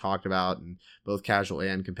was being talked about in both casual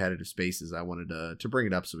and competitive spaces, I wanted to bring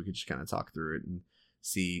it up so we could just kind of talk through it and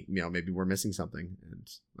see, maybe we're missing something. And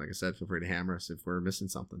like I said, feel free to hammer us if we're missing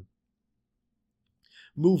something.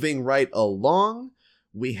 Moving right along,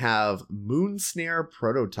 we have Moonsnare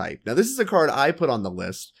Prototype. Now, this is a card I put on the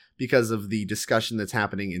list because of the discussion that's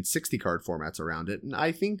happening in 60 card formats around it. And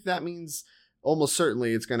I think that means almost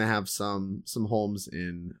certainly it's going to have some homes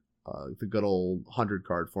in the good old 100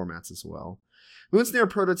 card formats as well. Moonsnare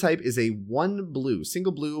Prototype is a 1 blue,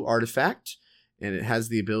 single blue artifact, and it has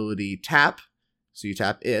the ability tap, so you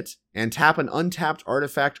tap it, and tap an untapped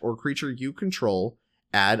artifact or creature you control,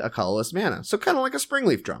 add a colorless mana. So kind of like a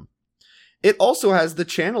Springleaf Drum. It also has the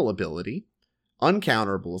channel ability,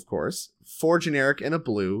 uncounterable of course, 4 generic and a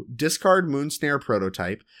blue, discard Moonsnare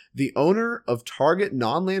Prototype. The owner of target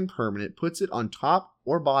non-land permanent puts it on top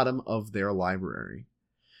or bottom of their library.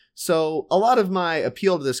 So a lot of my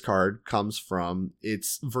appeal to this card comes from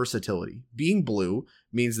its versatility. Being blue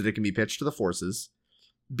means that it can be pitched to the forces.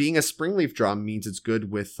 Being a Springleaf Drum means it's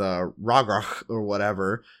good with Ragrach or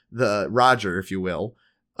whatever, the Roger, if you will.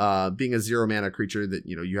 Being a 0 mana creature that,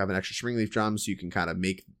 you have an extra Springleaf Drum, so you can kind of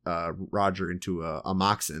make Roger into a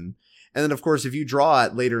Moxen. And then, of course, if you draw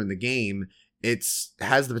it later in the game, it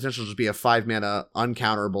has the potential to just be a 5 mana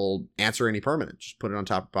uncounterable answer any permanent. Just put it on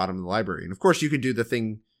top or bottom of the library. And of course, you can do the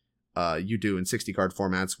thing you do in 60 card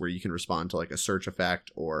formats where you can respond to like a search effect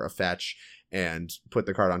or a fetch and put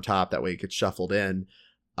the card on top. That way it gets shuffled in.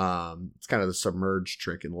 It's kind of the submerge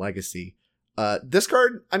trick in Legacy. This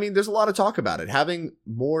card, there's a lot of talk about it. Having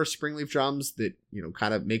more Springleaf Drums that,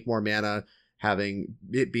 kind of make more mana, having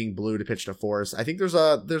it being blue to pitch to force. I think there's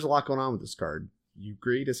a lot going on with this card. You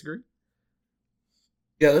agree, disagree?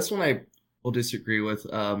 Yeah, this one I will disagree with.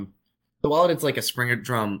 So while it's like a Springleaf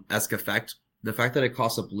Drum-esque effect, the fact that it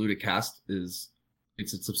costs a blue to cast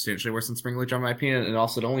makes it substantially worse than Springleaf Drum, in my opinion. And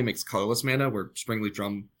also, it only makes colorless mana, where Springleaf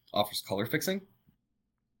Drum offers color fixing.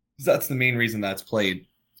 So that's the main reason that's played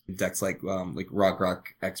in decks like Ragrach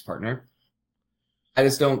X Partner. I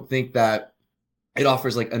just don't think that it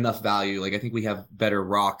offers like enough value. Like I think we have better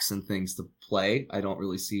rocks and things to play. I don't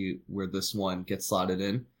really see where this one gets slotted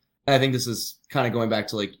in. And I think this is kind of going back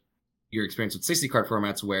to like your experience with 60 card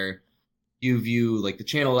formats where you view like the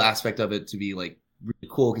channel aspect of it to be like really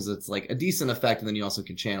cool because it's like a decent effect and then you also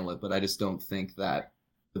can channel it. But I just don't think that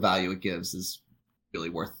the value it gives is really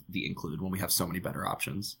worth the include when we have so many better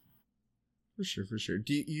options. For sure.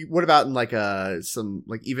 Do you what about in like some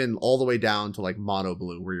like even all the way down to like mono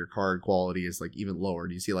blue where your card quality is like even lower?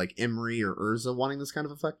 Do you see like Emery or Urza wanting this kind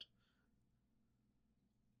of effect?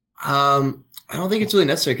 I don't think it's really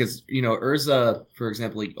necessary because Urza, for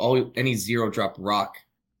example, like any 0-drop rock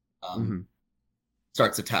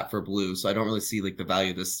starts to tap for blue, so I don't really see like the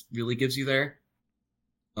value this really gives you there.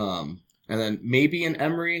 And then maybe an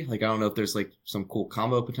Emery, like I don't know if there's like some cool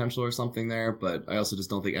combo potential or something there, but I also just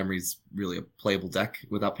don't think Emery's really a playable deck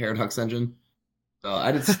without Paradox Engine.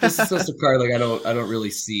 So this is just a card like I don't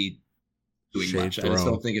really see doing Shade much. throw. I just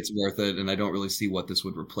don't think it's worth it, and I don't really see what this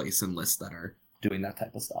would replace in lists that are doing that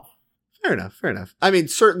type of stuff. Fair enough.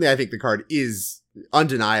 Certainly I think the card is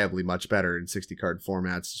undeniably much better in 60 card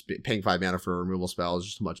formats. Just paying 5 mana for a removal spell is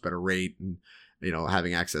just a much better rate, and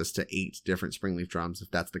having access to 8 different Springleaf Drums, if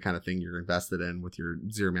that's the kind of thing you're invested in with your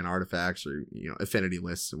 0 mana artifacts or, affinity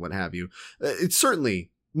lists and what have you. It's certainly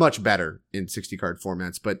much better in 60 card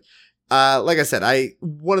formats. But like I said,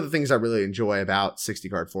 one of the things I really enjoy about 60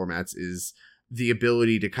 card formats is the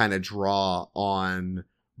ability to kind of draw on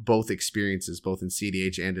both experiences, both in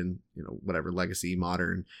cEDH and in, whatever Legacy,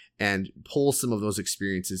 Modern, and pull some of those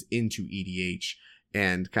experiences into EDH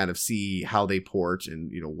and kind of see how they port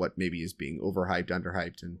and, what maybe is being overhyped,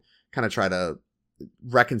 underhyped, and kind of try to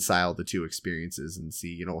reconcile the two experiences and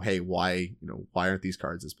see, hey, why aren't these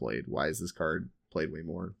cards as played? Why is this card played way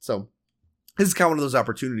more? So this is kind of one of those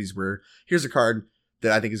opportunities where here's a card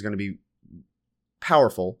that I think is going to be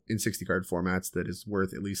powerful in 60 card formats that is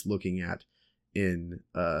worth at least looking at in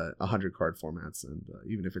 100 card formats. And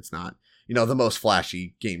even if it's not, the most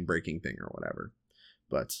flashy game breaking thing or whatever,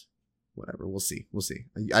 but whatever, we'll see.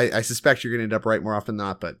 I suspect you're going to end up right more often than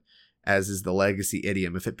not, but as is the Legacy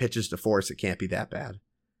idiom, if it pitches to force, it can't be that bad.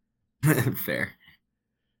 Fair.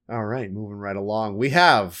 All right, moving right along. We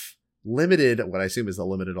have limited, what I assume is a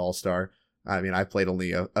limited all-star. I played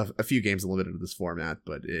only a few games limited to this format,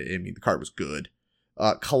 but the card was good.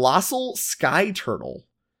 Colossal Sky Turtle.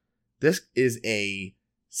 This is a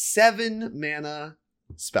 7 mana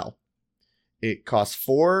spell. It costs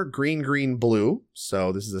 4 green, blue.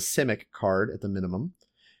 So this is a Simic card at the minimum.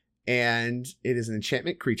 And it is an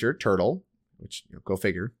enchantment creature, turtle, which, go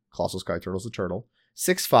figure. Colossal Sky Turtle's a turtle.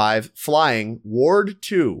 6/5, flying, ward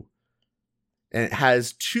 2. And it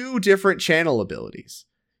has 2 different channel abilities.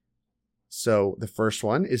 So the first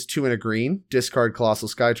one is 2 and a green, discard Colossal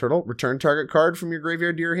Sky Turtle, return target card from your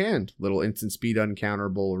graveyard to your hand. Little instant speed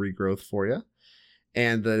uncounterable regrowth for you.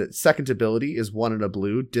 And the second ability is 1 and a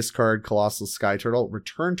blue, discard Colossal Sky Turtle,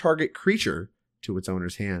 return target creature to its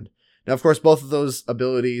owner's hand. Now, of course, both of those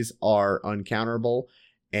abilities are uncounterable,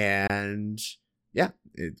 and yeah,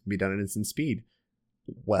 it can be done at instant speed.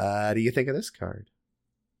 What do you think of this card?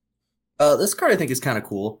 This card I think is kind of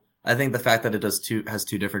cool. I think the fact that it has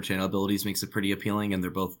two different channel abilities makes it pretty appealing, and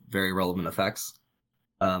they're both very relevant effects.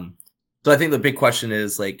 So I think the big question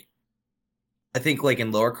is like, I think like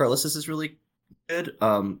in lower card lists this is really good.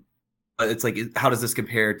 But it's like, how does this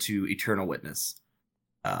compare to Eternal Witness?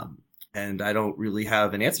 And I don't really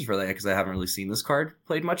have an answer for that because I haven't really seen this card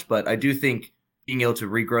played much. But I do think being able to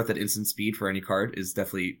regrowth at instant speed for any card is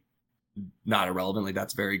definitely not irrelevant. Like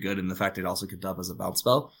that's very good, and the fact it also could dub as a bounce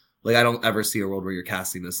spell. Like, I don't ever see a world where you're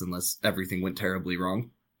casting this unless everything went terribly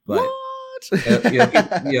wrong. But,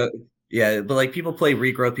 what? yeah, but like people play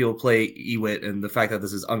regrowth, people play Ewit, and the fact that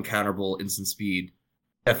this is uncounterable instant speed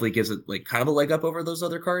definitely gives it like kind of a leg up over those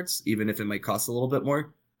other cards, even if it might cost a little bit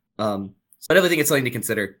more. So I definitely think it's something to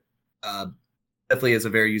consider. Definitely is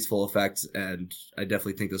a very useful effect, and I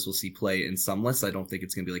definitely think this will see play in some lists. I don't think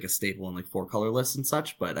it's going to be like a staple in like 4-color lists and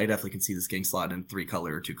such, but I definitely can see this getting slotted in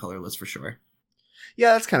 3-color or 2-color lists for sure.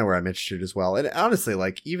 Yeah, that's kind of where I'm interested as well. And honestly,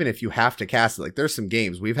 like, even if you have to cast it, like, there's some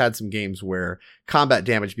games, we've had some games where combat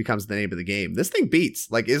damage becomes the name of the game. This thing beats.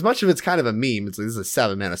 Like, as much of it's kind of a meme, it's like, this is a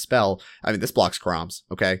 7-mana spell. I mean, this blocks Croms,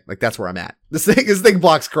 okay? Like, that's where I'm at. This thing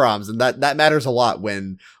blocks Croms, and that matters a lot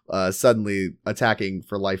when suddenly attacking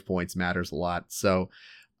for life points matters a lot. So,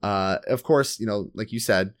 of course, you know, like you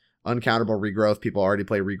said, uncounterable regrowth. People already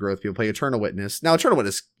play regrowth. People play Eternal Witness. Now, Eternal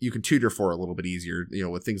Witness, you can tutor for a little bit easier, you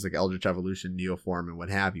know, with things like Eldritch Evolution, Neoform, and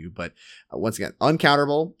what have you. But once again,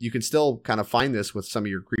 uncounterable. You can still kind of find this with some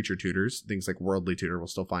of your creature tutors. Things like Worldly Tutor will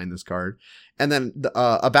still find this card. And then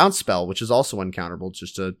a bounce spell, which is also uncounterable,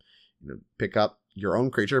 just to pick up your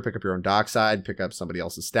own creature, pick up your own dockside, pick up somebody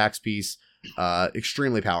else's stacks piece.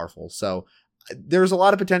 Extremely powerful. So there's a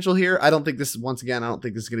lot of potential here. I don't think this is going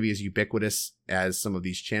to be as ubiquitous as some of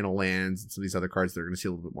these channel lands and some of these other cards that are going to see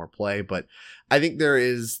a little bit more play. But I think there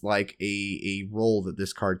is like a role that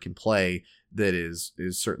this card can play that is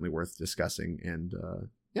certainly worth discussing. And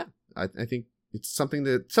I think it's something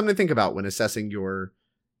to think about when assessing your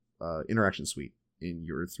interaction suite in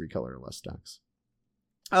your 3-color or less decks.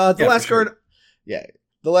 The last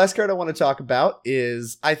card I want to talk about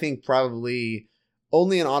is, I think, probably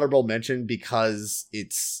only an honorable mention because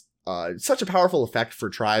it's such a powerful effect for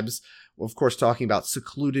tribes. We're, of course, talking about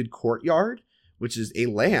Secluded Courtyard, which is a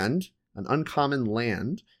land, an uncommon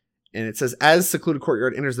land. And it says, as Secluded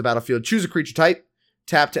Courtyard enters the battlefield, choose a creature type,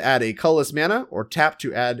 tap to add a colorless mana, or tap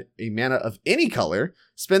to add a mana of any color.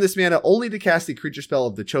 Spend this mana only to cast a creature spell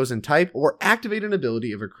of the chosen type, or activate an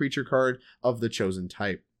ability of a creature card of the chosen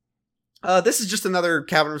type. This is just another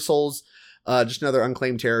Cavern of Souls, just another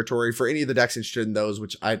unclaimed territory for any of the decks interested in those,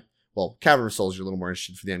 Cavern of Souls, you're a little more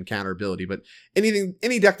interested for the encounter ability, but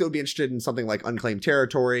any deck that would be interested in something like unclaimed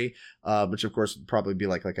territory, which of course would probably be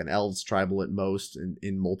like an Elves tribal at most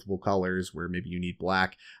in multiple colors where maybe you need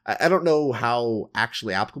black. I don't know how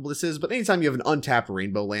actually applicable this is, but anytime you have an untapped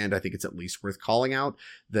rainbow land, I think it's at least worth calling out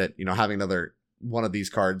that, having another one of these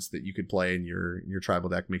cards that you could play in your tribal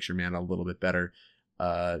deck makes your mana a little bit better.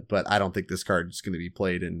 But I don't think this card is going to be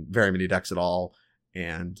played in very many decks at all,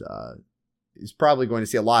 and is probably going to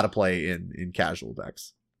see a lot of play in casual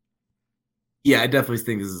decks. Yeah, I definitely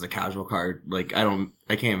think this is a casual card. Like, I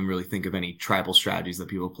can't even really think of any tribal strategies that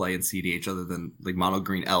people play in cEDH other than like mono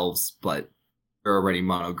green elves, but they're already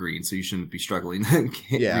mono green, so you shouldn't be struggling to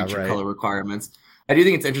reach your color requirements. I do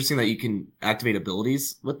think it's interesting that you can activate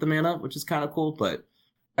abilities with the mana, which is kind of cool, but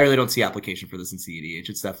I really don't see application for this in cEDH.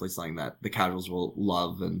 It's definitely something that the casuals will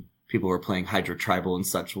love, and people who are playing Hydra Tribal and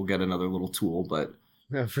such will get another little tool, but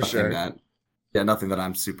yeah, for sure. Nothing that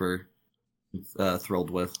I'm super thrilled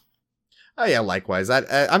with. Oh yeah, likewise.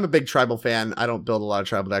 I'm a big tribal fan. I don't build a lot of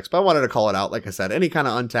tribal decks, but I wanted to call it out. Like I said, any kind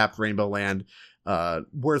of untapped rainbow land,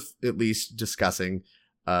 worth at least discussing.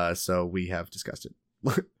 So we have discussed it.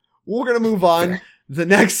 We're going to move on. The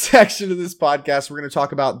next section of this podcast, we're going to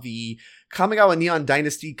talk about the Kamigawa Neon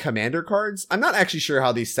Dynasty commander cards. I'm not actually sure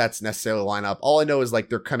how these sets necessarily line up. All I know is like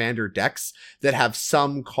they're commander decks that have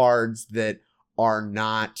some cards that are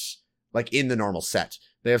not like in the normal set.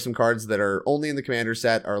 They have some cards that are only in the commander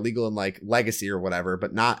set, are legal in like legacy or whatever,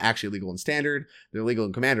 but not actually legal in standard. They're legal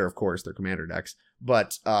in commander, of course, they're commander decks.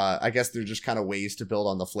 But I guess they're just kind of ways to build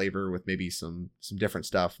on the flavor with maybe some different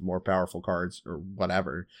stuff, more powerful cards or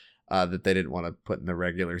whatever. That they didn't want to put in the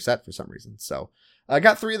regular set for some reason. So I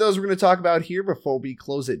got 3 of those we're going to talk about here before we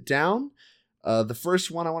close it down. The first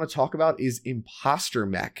one I want to talk about is Imposter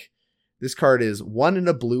Mech. This card is 1 in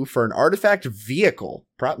a blue for an artifact vehicle.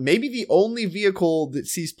 Maybe the only vehicle that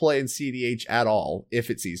sees play in cEDH at all, if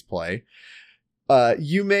it sees play.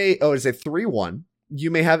 It's a 3/1.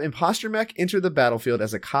 You may have Imposter Mech enter the battlefield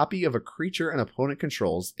as a copy of a creature an opponent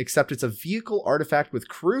controls, except it's a vehicle artifact with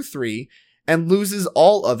crew 3 and loses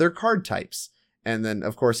all other card types. And then,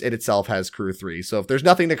 of course, it itself has crew 3. So if there's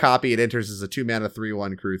nothing to copy, it enters as a 2-mana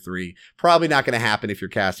 3/1 crew 3. Probably not going to happen if you're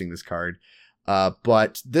casting this card.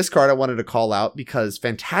 But this card I wanted to call out because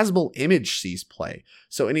Phantasmal Image sees play.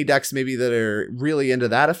 So any decks maybe that are really into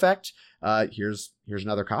that effect, here's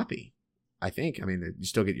another copy. I think. I mean, you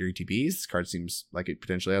still get your ETBs. This card seems like it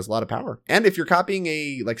potentially has a lot of power. And if you're copying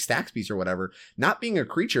a like stacks piece or whatever, not being a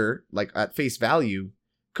creature like at face value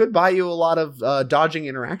could buy you a lot of dodging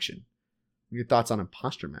interaction. Your thoughts on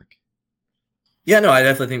Imposter Mech? Yeah, no, I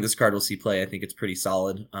definitely think this card will see play. I think it's pretty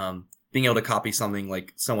solid. Being able to copy something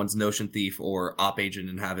like someone's Notion Thief or Op Agent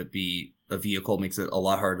and have it be a vehicle makes it a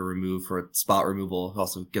lot harder to remove for spot removal. It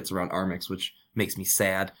also gets around Armix, which makes me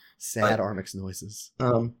sad. Sad Armix noises.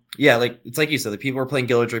 Yeah, like it's like you said, the people are playing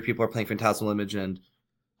Gilladry, people are playing Phantasmal Image, and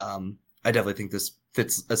I definitely think this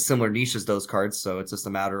fits a similar niche as those cards. So it's just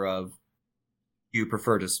a matter of, do you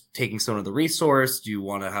prefer just taking Stone of the Resource? Do you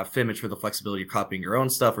want to have Fimage for the flexibility of copying your own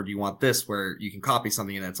stuff, or do you want this where you can copy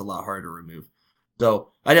something and it's a lot harder to remove? So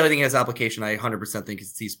I definitely think it has application. I 100% think it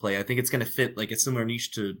sees play. I think it's going to fit like a similar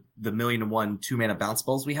niche to the 1,000,001 2-mana bounce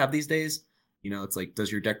balls we have these days. You know, it's like,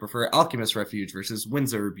 does your deck prefer Alchemist Refuge versus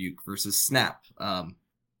Windsor Rebuke versus Snap?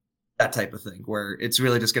 That type of thing, where it's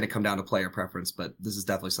really just going to come down to player preference, but this is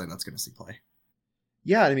definitely something that's going to see play.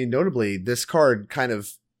 Yeah, I mean, notably, this card kind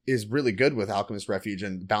of is really good with Alchemist Refuge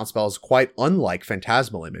and bounce spells, quite unlike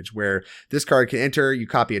Phantasmal Image, where this card can enter, you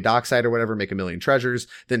copy a Dockside or whatever, make 1,000,000 treasures,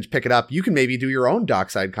 then pick it up. You can maybe do your own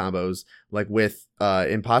Dockside combos, like with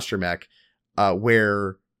Imposter Mech,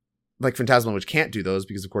 where like Phantasmal Image can't do those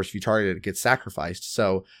because, of course, if you target it, it gets sacrificed.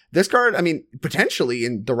 So this card, I mean, potentially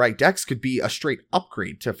in the right decks could be a straight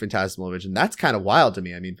upgrade to Phantasmal Image, and that's kind of wild to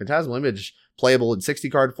me. I mean, Phantasmal Image, playable in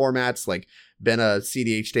 60-card formats, like been a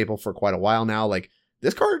cEDH staple for quite a while now. Like,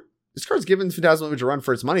 this card's given Phantasmal Image a run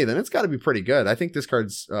for its money, then it's got to be pretty good. I think this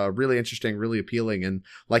card's really interesting, really appealing. And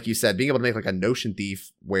like you said, being able to make like a Notion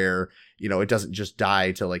Thief where, you know, it doesn't just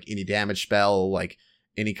die to like any damage spell, like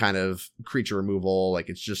any kind of creature removal, like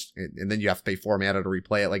it's just, and then you have to pay 4 mana to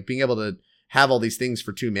replay it. Like being able to have all these things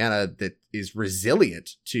for 2 mana that is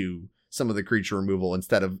resilient to some of the creature removal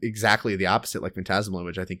instead of exactly the opposite, like Phantasmal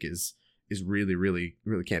Image, I think is really, really,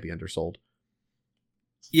 really can't be undersold.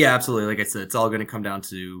 Yeah, absolutely. Like I said, it's all going to come down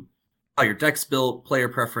to how your deck's built, player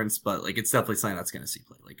preference, but like it's definitely something that's going to see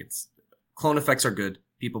play. Like it's clone effects are good.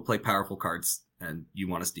 People play powerful cards, and you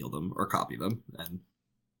want to steal them or copy them, and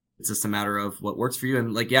it's just a matter of what works for you.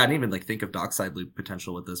 And like, yeah, I didn't even like think of Dockside Loop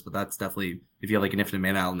potential with this, but that's definitely, if you have like an infinite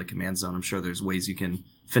mana out in the command zone, I'm sure there's ways you can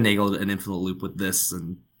finagle an infinite loop with this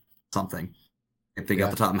and something. I think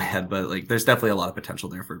off the top of my head, but like there's definitely a lot of potential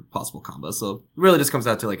there for possible combos. So it really just comes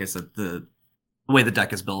down to, like I said, the way the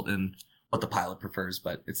deck is built and what the pilot prefers,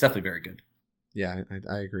 but it's definitely very good. Yeah,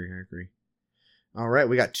 I agree. All right,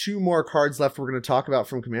 we got 2 more cards left we're going to talk about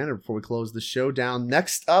from Commander before we close the show down.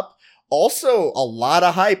 Next up, also a lot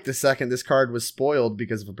of hype the second this card was spoiled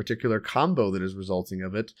because of a particular combo that is resulting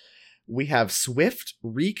of it. We have Swift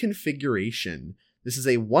Reconfiguration. This is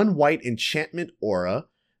a 1 white enchantment aura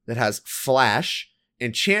that has Flash,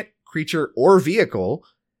 enchant creature or vehicle.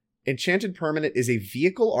 Enchanted permanent is a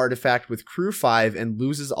vehicle artifact with crew 5 and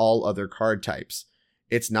loses all other card types.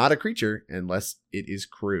 It's not a creature unless it is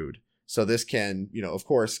crewed. So this can, you know, of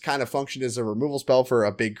course, kind of function as a removal spell for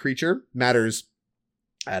a big creature. Matters,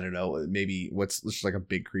 I don't know, maybe what's just like a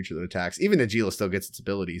big creature that attacks. Even Agila still gets its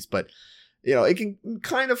abilities, but, you know, it can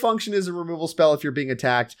kind of function as a removal spell if you're being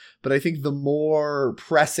attacked. But I think the more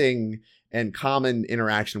pressing and common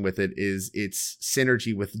interaction with it is its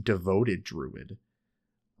synergy with Devoted Druid.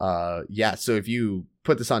 So if you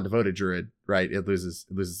put this on Devoted Druid, right, it loses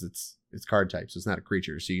its card type, so it's not a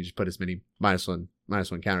creature. So you can just put as many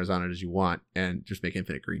 -1/-1 counters on it as you want and just make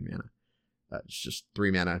infinite green mana. It's just 3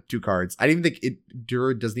 mana, 2 cards. I didn't even think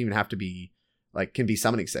Druid doesn't even have to be like, can be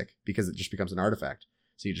summoning sick because it just becomes an artifact.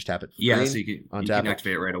 So you just tap it. Yeah, so you can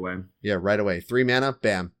activate it right away. Yeah, right away. 3 mana,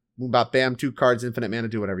 bam. Bop, bam, 2 cards, infinite mana,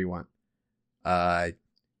 do whatever you want.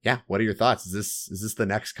 Yeah, what are your thoughts? Is this the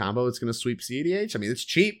next combo that's going to sweep cEDH? I mean, it's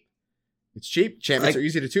cheap. Enchantments are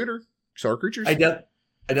easy to tutor. So are creatures. I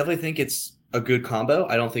definitely think it's a good combo.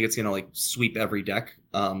 I don't think it's going to like sweep every deck.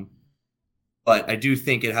 But I do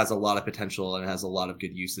think it has a lot of potential and it has a lot of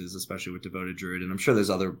good uses, especially with Devoted Druid. And I'm sure there's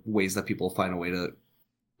other ways that people find a way to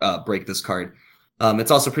break this card.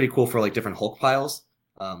 It's also pretty cool for like different Hulk piles.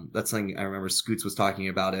 That's something I remember Scoots was talking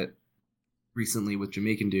about it recently with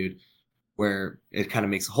Jamaican Dude, where it kind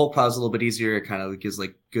of makes Hulk piles a little bit easier. It kind of gives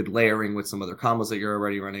like good layering with some other combos that you're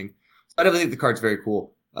already running. So I definitely think the card's very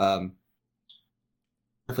cool.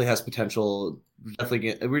 Definitely has potential.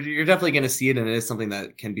 You're definitely going to see it, and it is something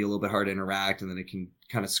that can be a little bit hard to interact, and then it can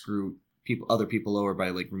kind of screw other people over by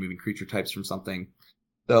like removing creature types from something.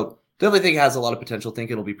 So definitely think it has a lot of potential. Think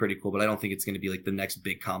it'll be pretty cool, but I don't think it's going to be like the next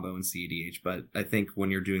big combo in cEDH. But I think when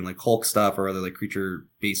you're doing like Hulk stuff or other like creature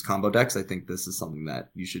based combo decks, I think this is something that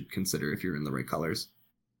you should consider if you're in the right colors.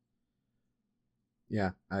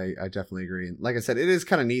 Yeah, I definitely agree. And like I said, it is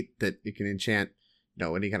kind of neat that it can enchant,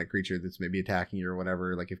 any kind of creature that's maybe attacking you or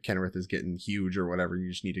whatever. Like if Kenrith is getting huge or whatever, you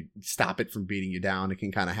just need to stop it from beating you down. It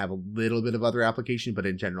can kind of have a little bit of other application, but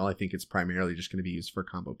in general, I think it's primarily just going to be used for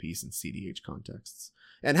combo piece and cEDH contexts.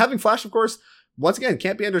 And having flash, of course, once again,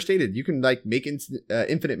 can't be understated. You can like make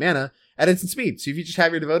infinite mana at instant speed. So if you just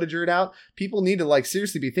have your Devoted Druid out, people need to like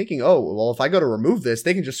seriously be thinking, oh, well, if I go to remove this,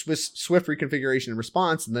 they can just swift reconfiguration and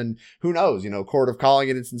response. And then who knows, Chord of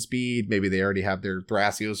Calling at instant speed. Maybe they already have their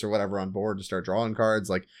Thrasios or whatever on board to start drawing cards.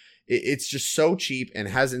 Like it's just so cheap and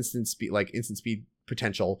has instant speed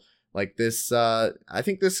potential. Like this, I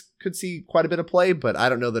think this could see quite a bit of play, but I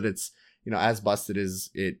don't know that it's, as busted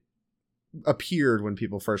as it appeared when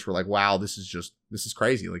people first were like, wow, this is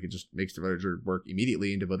crazy. Like it just makes Devoted Druid work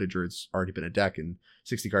immediately, and Devoted Druid's already been a deck in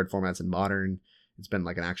 60 card formats in Modern. It's been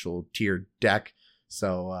like an actual tiered deck.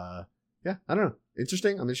 So yeah, I don't know.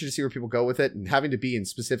 Interesting. I'm interested to see where people go with it, and having to be in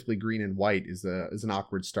specifically green and white is an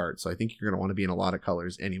awkward start. So I think you're going to want to be in a lot of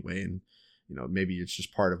colors anyway, and maybe it's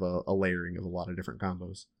just part of a layering of a lot of different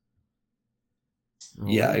combos.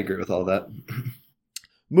 Yeah, I agree with all that.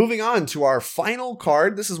 Moving on to our final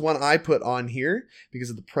card. This is one I put on here because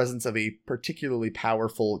of the presence of a particularly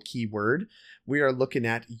powerful keyword. We are looking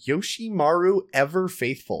at Yoshimaru Ever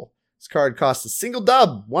Faithful. This card costs a single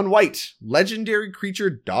dub, 1 white, legendary creature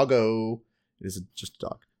doggo. It is just a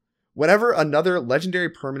dog. Whenever another legendary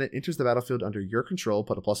permanent enters the battlefield under your control,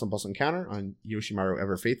 put a +1/+1 counter on Yoshimaru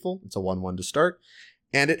Ever Faithful. It's a 1/1 to start,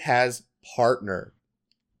 and it has Partner.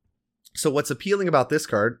 So what's appealing about this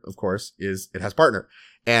card, of course, is it has Partner.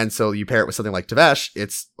 And so you pair it with something like Tevesh,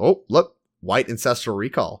 it's, oh, look, white Ancestral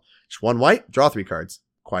Recall. Just 1 white, draw 3 cards.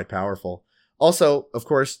 Quite powerful. Also, of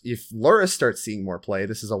course, if Lurrus starts seeing more play,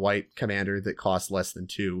 this is a white commander that costs less than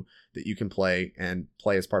 2 that you can play and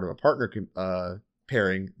play as part of a partner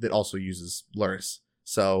pairing that also uses Lurrus.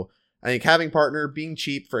 So I think having Partner, being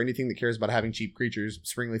cheap for anything that cares about having cheap creatures,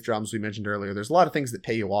 Springleaf Drums we mentioned earlier, there's a lot of things that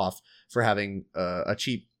pay you off for having a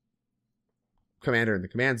cheap commander in the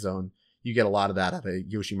command zone. You get a lot of that out of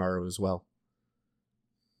Yoshimaru as well.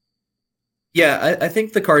 Yeah, I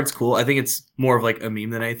think the card's cool. I think it's more of like a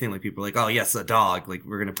meme than anything. Like people are like, oh yes, a dog. Like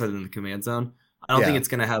we're gonna put it in the command zone. I don't think it's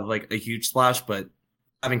gonna have like a huge splash, but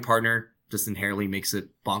having Partner just inherently makes it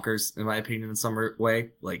bonkers, in my opinion, in some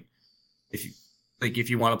way. Like if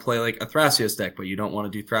you want to play like a Thrasios deck, but you don't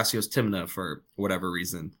want to do Thrasios Tymna for whatever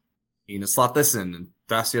reason, you can slot this in. And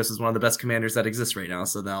Thrasios is one of the best commanders that exists right now.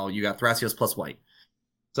 So now you got Thrasios plus white.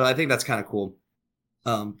 So I think that's kind of cool.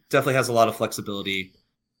 Definitely has a lot of flexibility.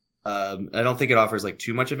 I don't think it offers like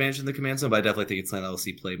too much advantage in the command zone, but I definitely think it's something that we'll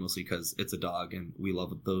see play mostly because it's a dog and we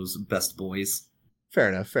love those best boys. Fair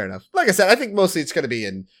enough. Like I said, I think mostly it's going to be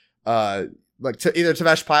in like either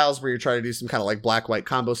Tevesh piles where you're trying to do some kind of like black-white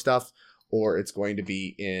combo stuff, or it's going to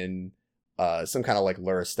be in some kind of like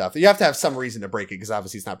Lurrus stuff. You have to have some reason to break it because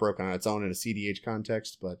obviously it's not broken on its own in a cEDH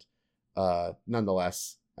context, but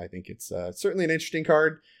nonetheless, I think it's certainly an interesting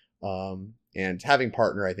card. And having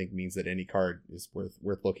Partner, I think, means that any card is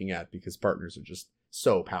worth looking at because partners are just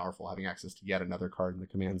so powerful, having access to yet another card in the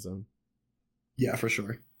command zone. Yeah, for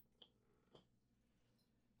sure.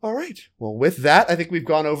 All right. Well, with that, I think we've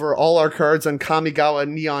gone over all our cards on Kamigawa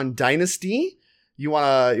Neon Dynasty. You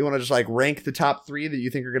wanna just like rank the top 3 that you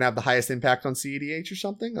think are gonna have the highest impact on cEDH or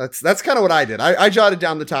something? That's kind of what I did. I jotted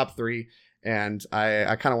down the top 3, and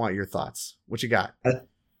I kind of want your thoughts. What you got?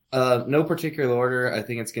 No particular order. I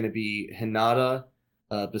think it's going to be Hinata,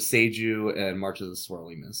 Beseiju, and March of the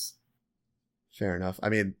Swirling Mist. Fair enough. I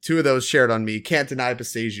mean, 2 of those shared on me. Can't deny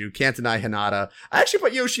Beseiju. Can't deny Hinata. I actually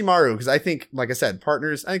put Yoshimaru because I think, like I said,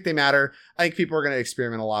 partners, I think they matter. I think people are going to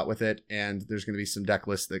experiment a lot with it, and there's going to be some deck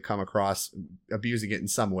lists that come across abusing it in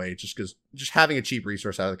some way just because just having a cheap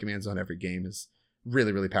resource out of the command zone every game is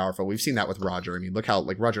really, really powerful. We've seen that with Roger. I mean, look how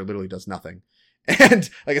like Roger literally does nothing. And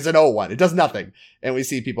like it's an 0-1. It does nothing. And we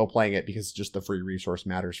see people playing it because just the free resource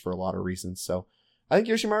matters for a lot of reasons. So I think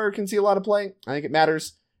Yoshimaru can see a lot of play. I think it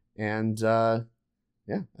matters. And yeah,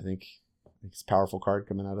 I think it's a powerful card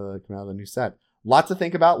coming out of the new set. Lots to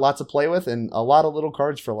think about, lots to play with, and a lot of little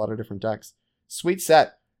cards for a lot of different decks. Sweet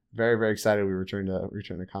set. Very, very excited we return to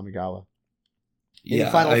Kamigawa. Any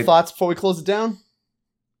final thoughts before we close it down?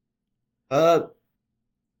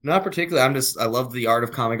 Not particularly. I love the art of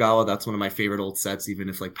Kamigawa. That's one of my favorite old sets, even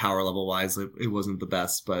if like power level wise it wasn't the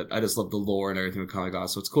best. But I just love the lore and everything with Kamigawa.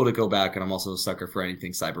 So it's cool to go back, and I'm also a sucker for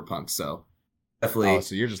anything cyberpunk. So definitely. Oh,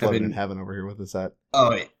 so you're just living in heaven over here with the set.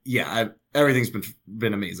 Oh yeah, everything's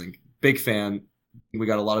been amazing. Big fan. We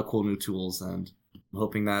got a lot of cool new tools, and I'm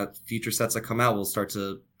hoping that future sets that come out will start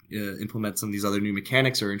to implement some of these other new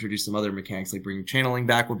mechanics or introduce some other mechanics. Like bringing channeling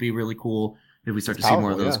back would be really cool if we start to see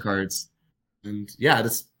more of those cards. And yeah,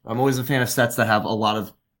 I'm always a fan of sets that have a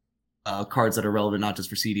lot of cards that are relevant not just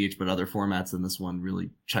for cEDH but other formats, and this one really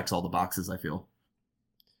checks all the boxes, I feel.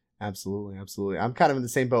 Absolutely. I'm kind of in the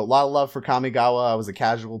same boat. A lot of love for Kamigawa. I was a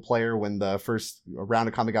casual player when the first round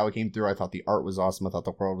of Kamigawa came through. I thought the art was awesome. I thought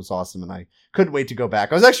the world was awesome, and I couldn't wait to go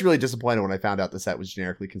back. I was actually really disappointed when I found out the set was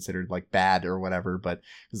generically considered like bad or whatever, but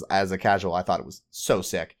as a casual, I thought it was so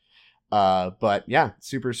sick. But yeah,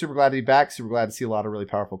 super glad to be back. Super glad to see a lot of really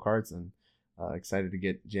powerful cards, and excited to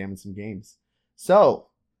get jamming some games. So,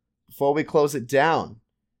 before we close it down,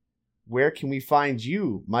 where can we find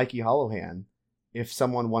you, Mikey Hollowhand? If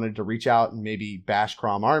someone wanted to reach out and maybe bash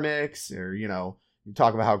Crom Armix, or, you know,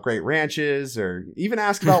 talk about how great Ranch is, or even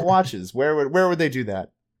ask about watches, where would they do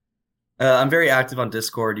that? I'm very active on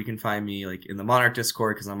Discord. You can find me like in the Monarch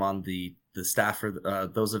Discord because I'm on the staff for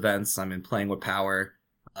those events. I'm in Playing with Power,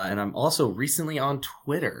 and I'm also recently on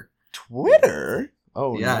Twitter. Twitter?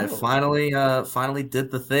 Oh yeah, no. I finally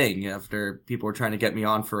did the thing after people were trying to get me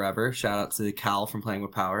on forever. Shout out to Cal from Playing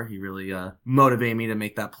with Power. He really motivated me to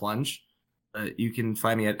make that plunge. You can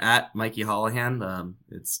find me at Mikey Hollowhand.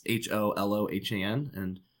 It's HOLOHAN,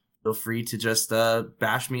 and feel free to just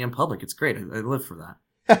bash me in public. It's great. I live for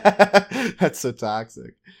that. That's so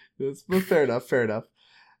toxic. Fair enough.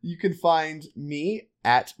 You can find me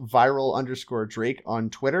at viral_Drake on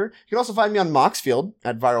Twitter. You can also find me on Moxfield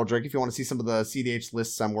at Viral Drake if you want to see some of the cEDH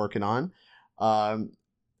lists I'm working on. I'm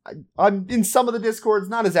in some of the Discords,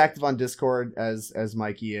 not as active on Discord as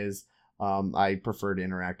Mikey is. I prefer to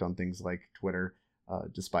interact on things like Twitter,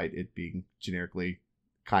 despite it being generically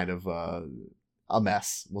kind of a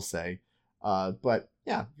mess, we'll say. But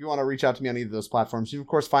yeah, if you want to reach out to me on either of those platforms, you can, of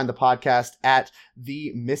course, find the podcast at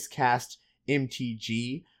the Miscast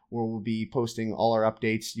MTG, where we'll be posting all our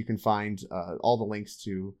updates. You can find all the links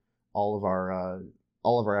to all of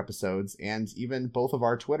our episodes, and even both of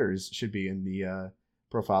our Twitters should be in the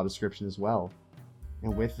profile description as well.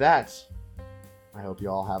 And with that, I hope you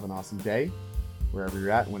all have an awesome day, wherever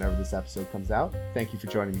you're at, whenever this episode comes out. Thank you for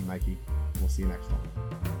joining me, Mikey. We'll see you next time.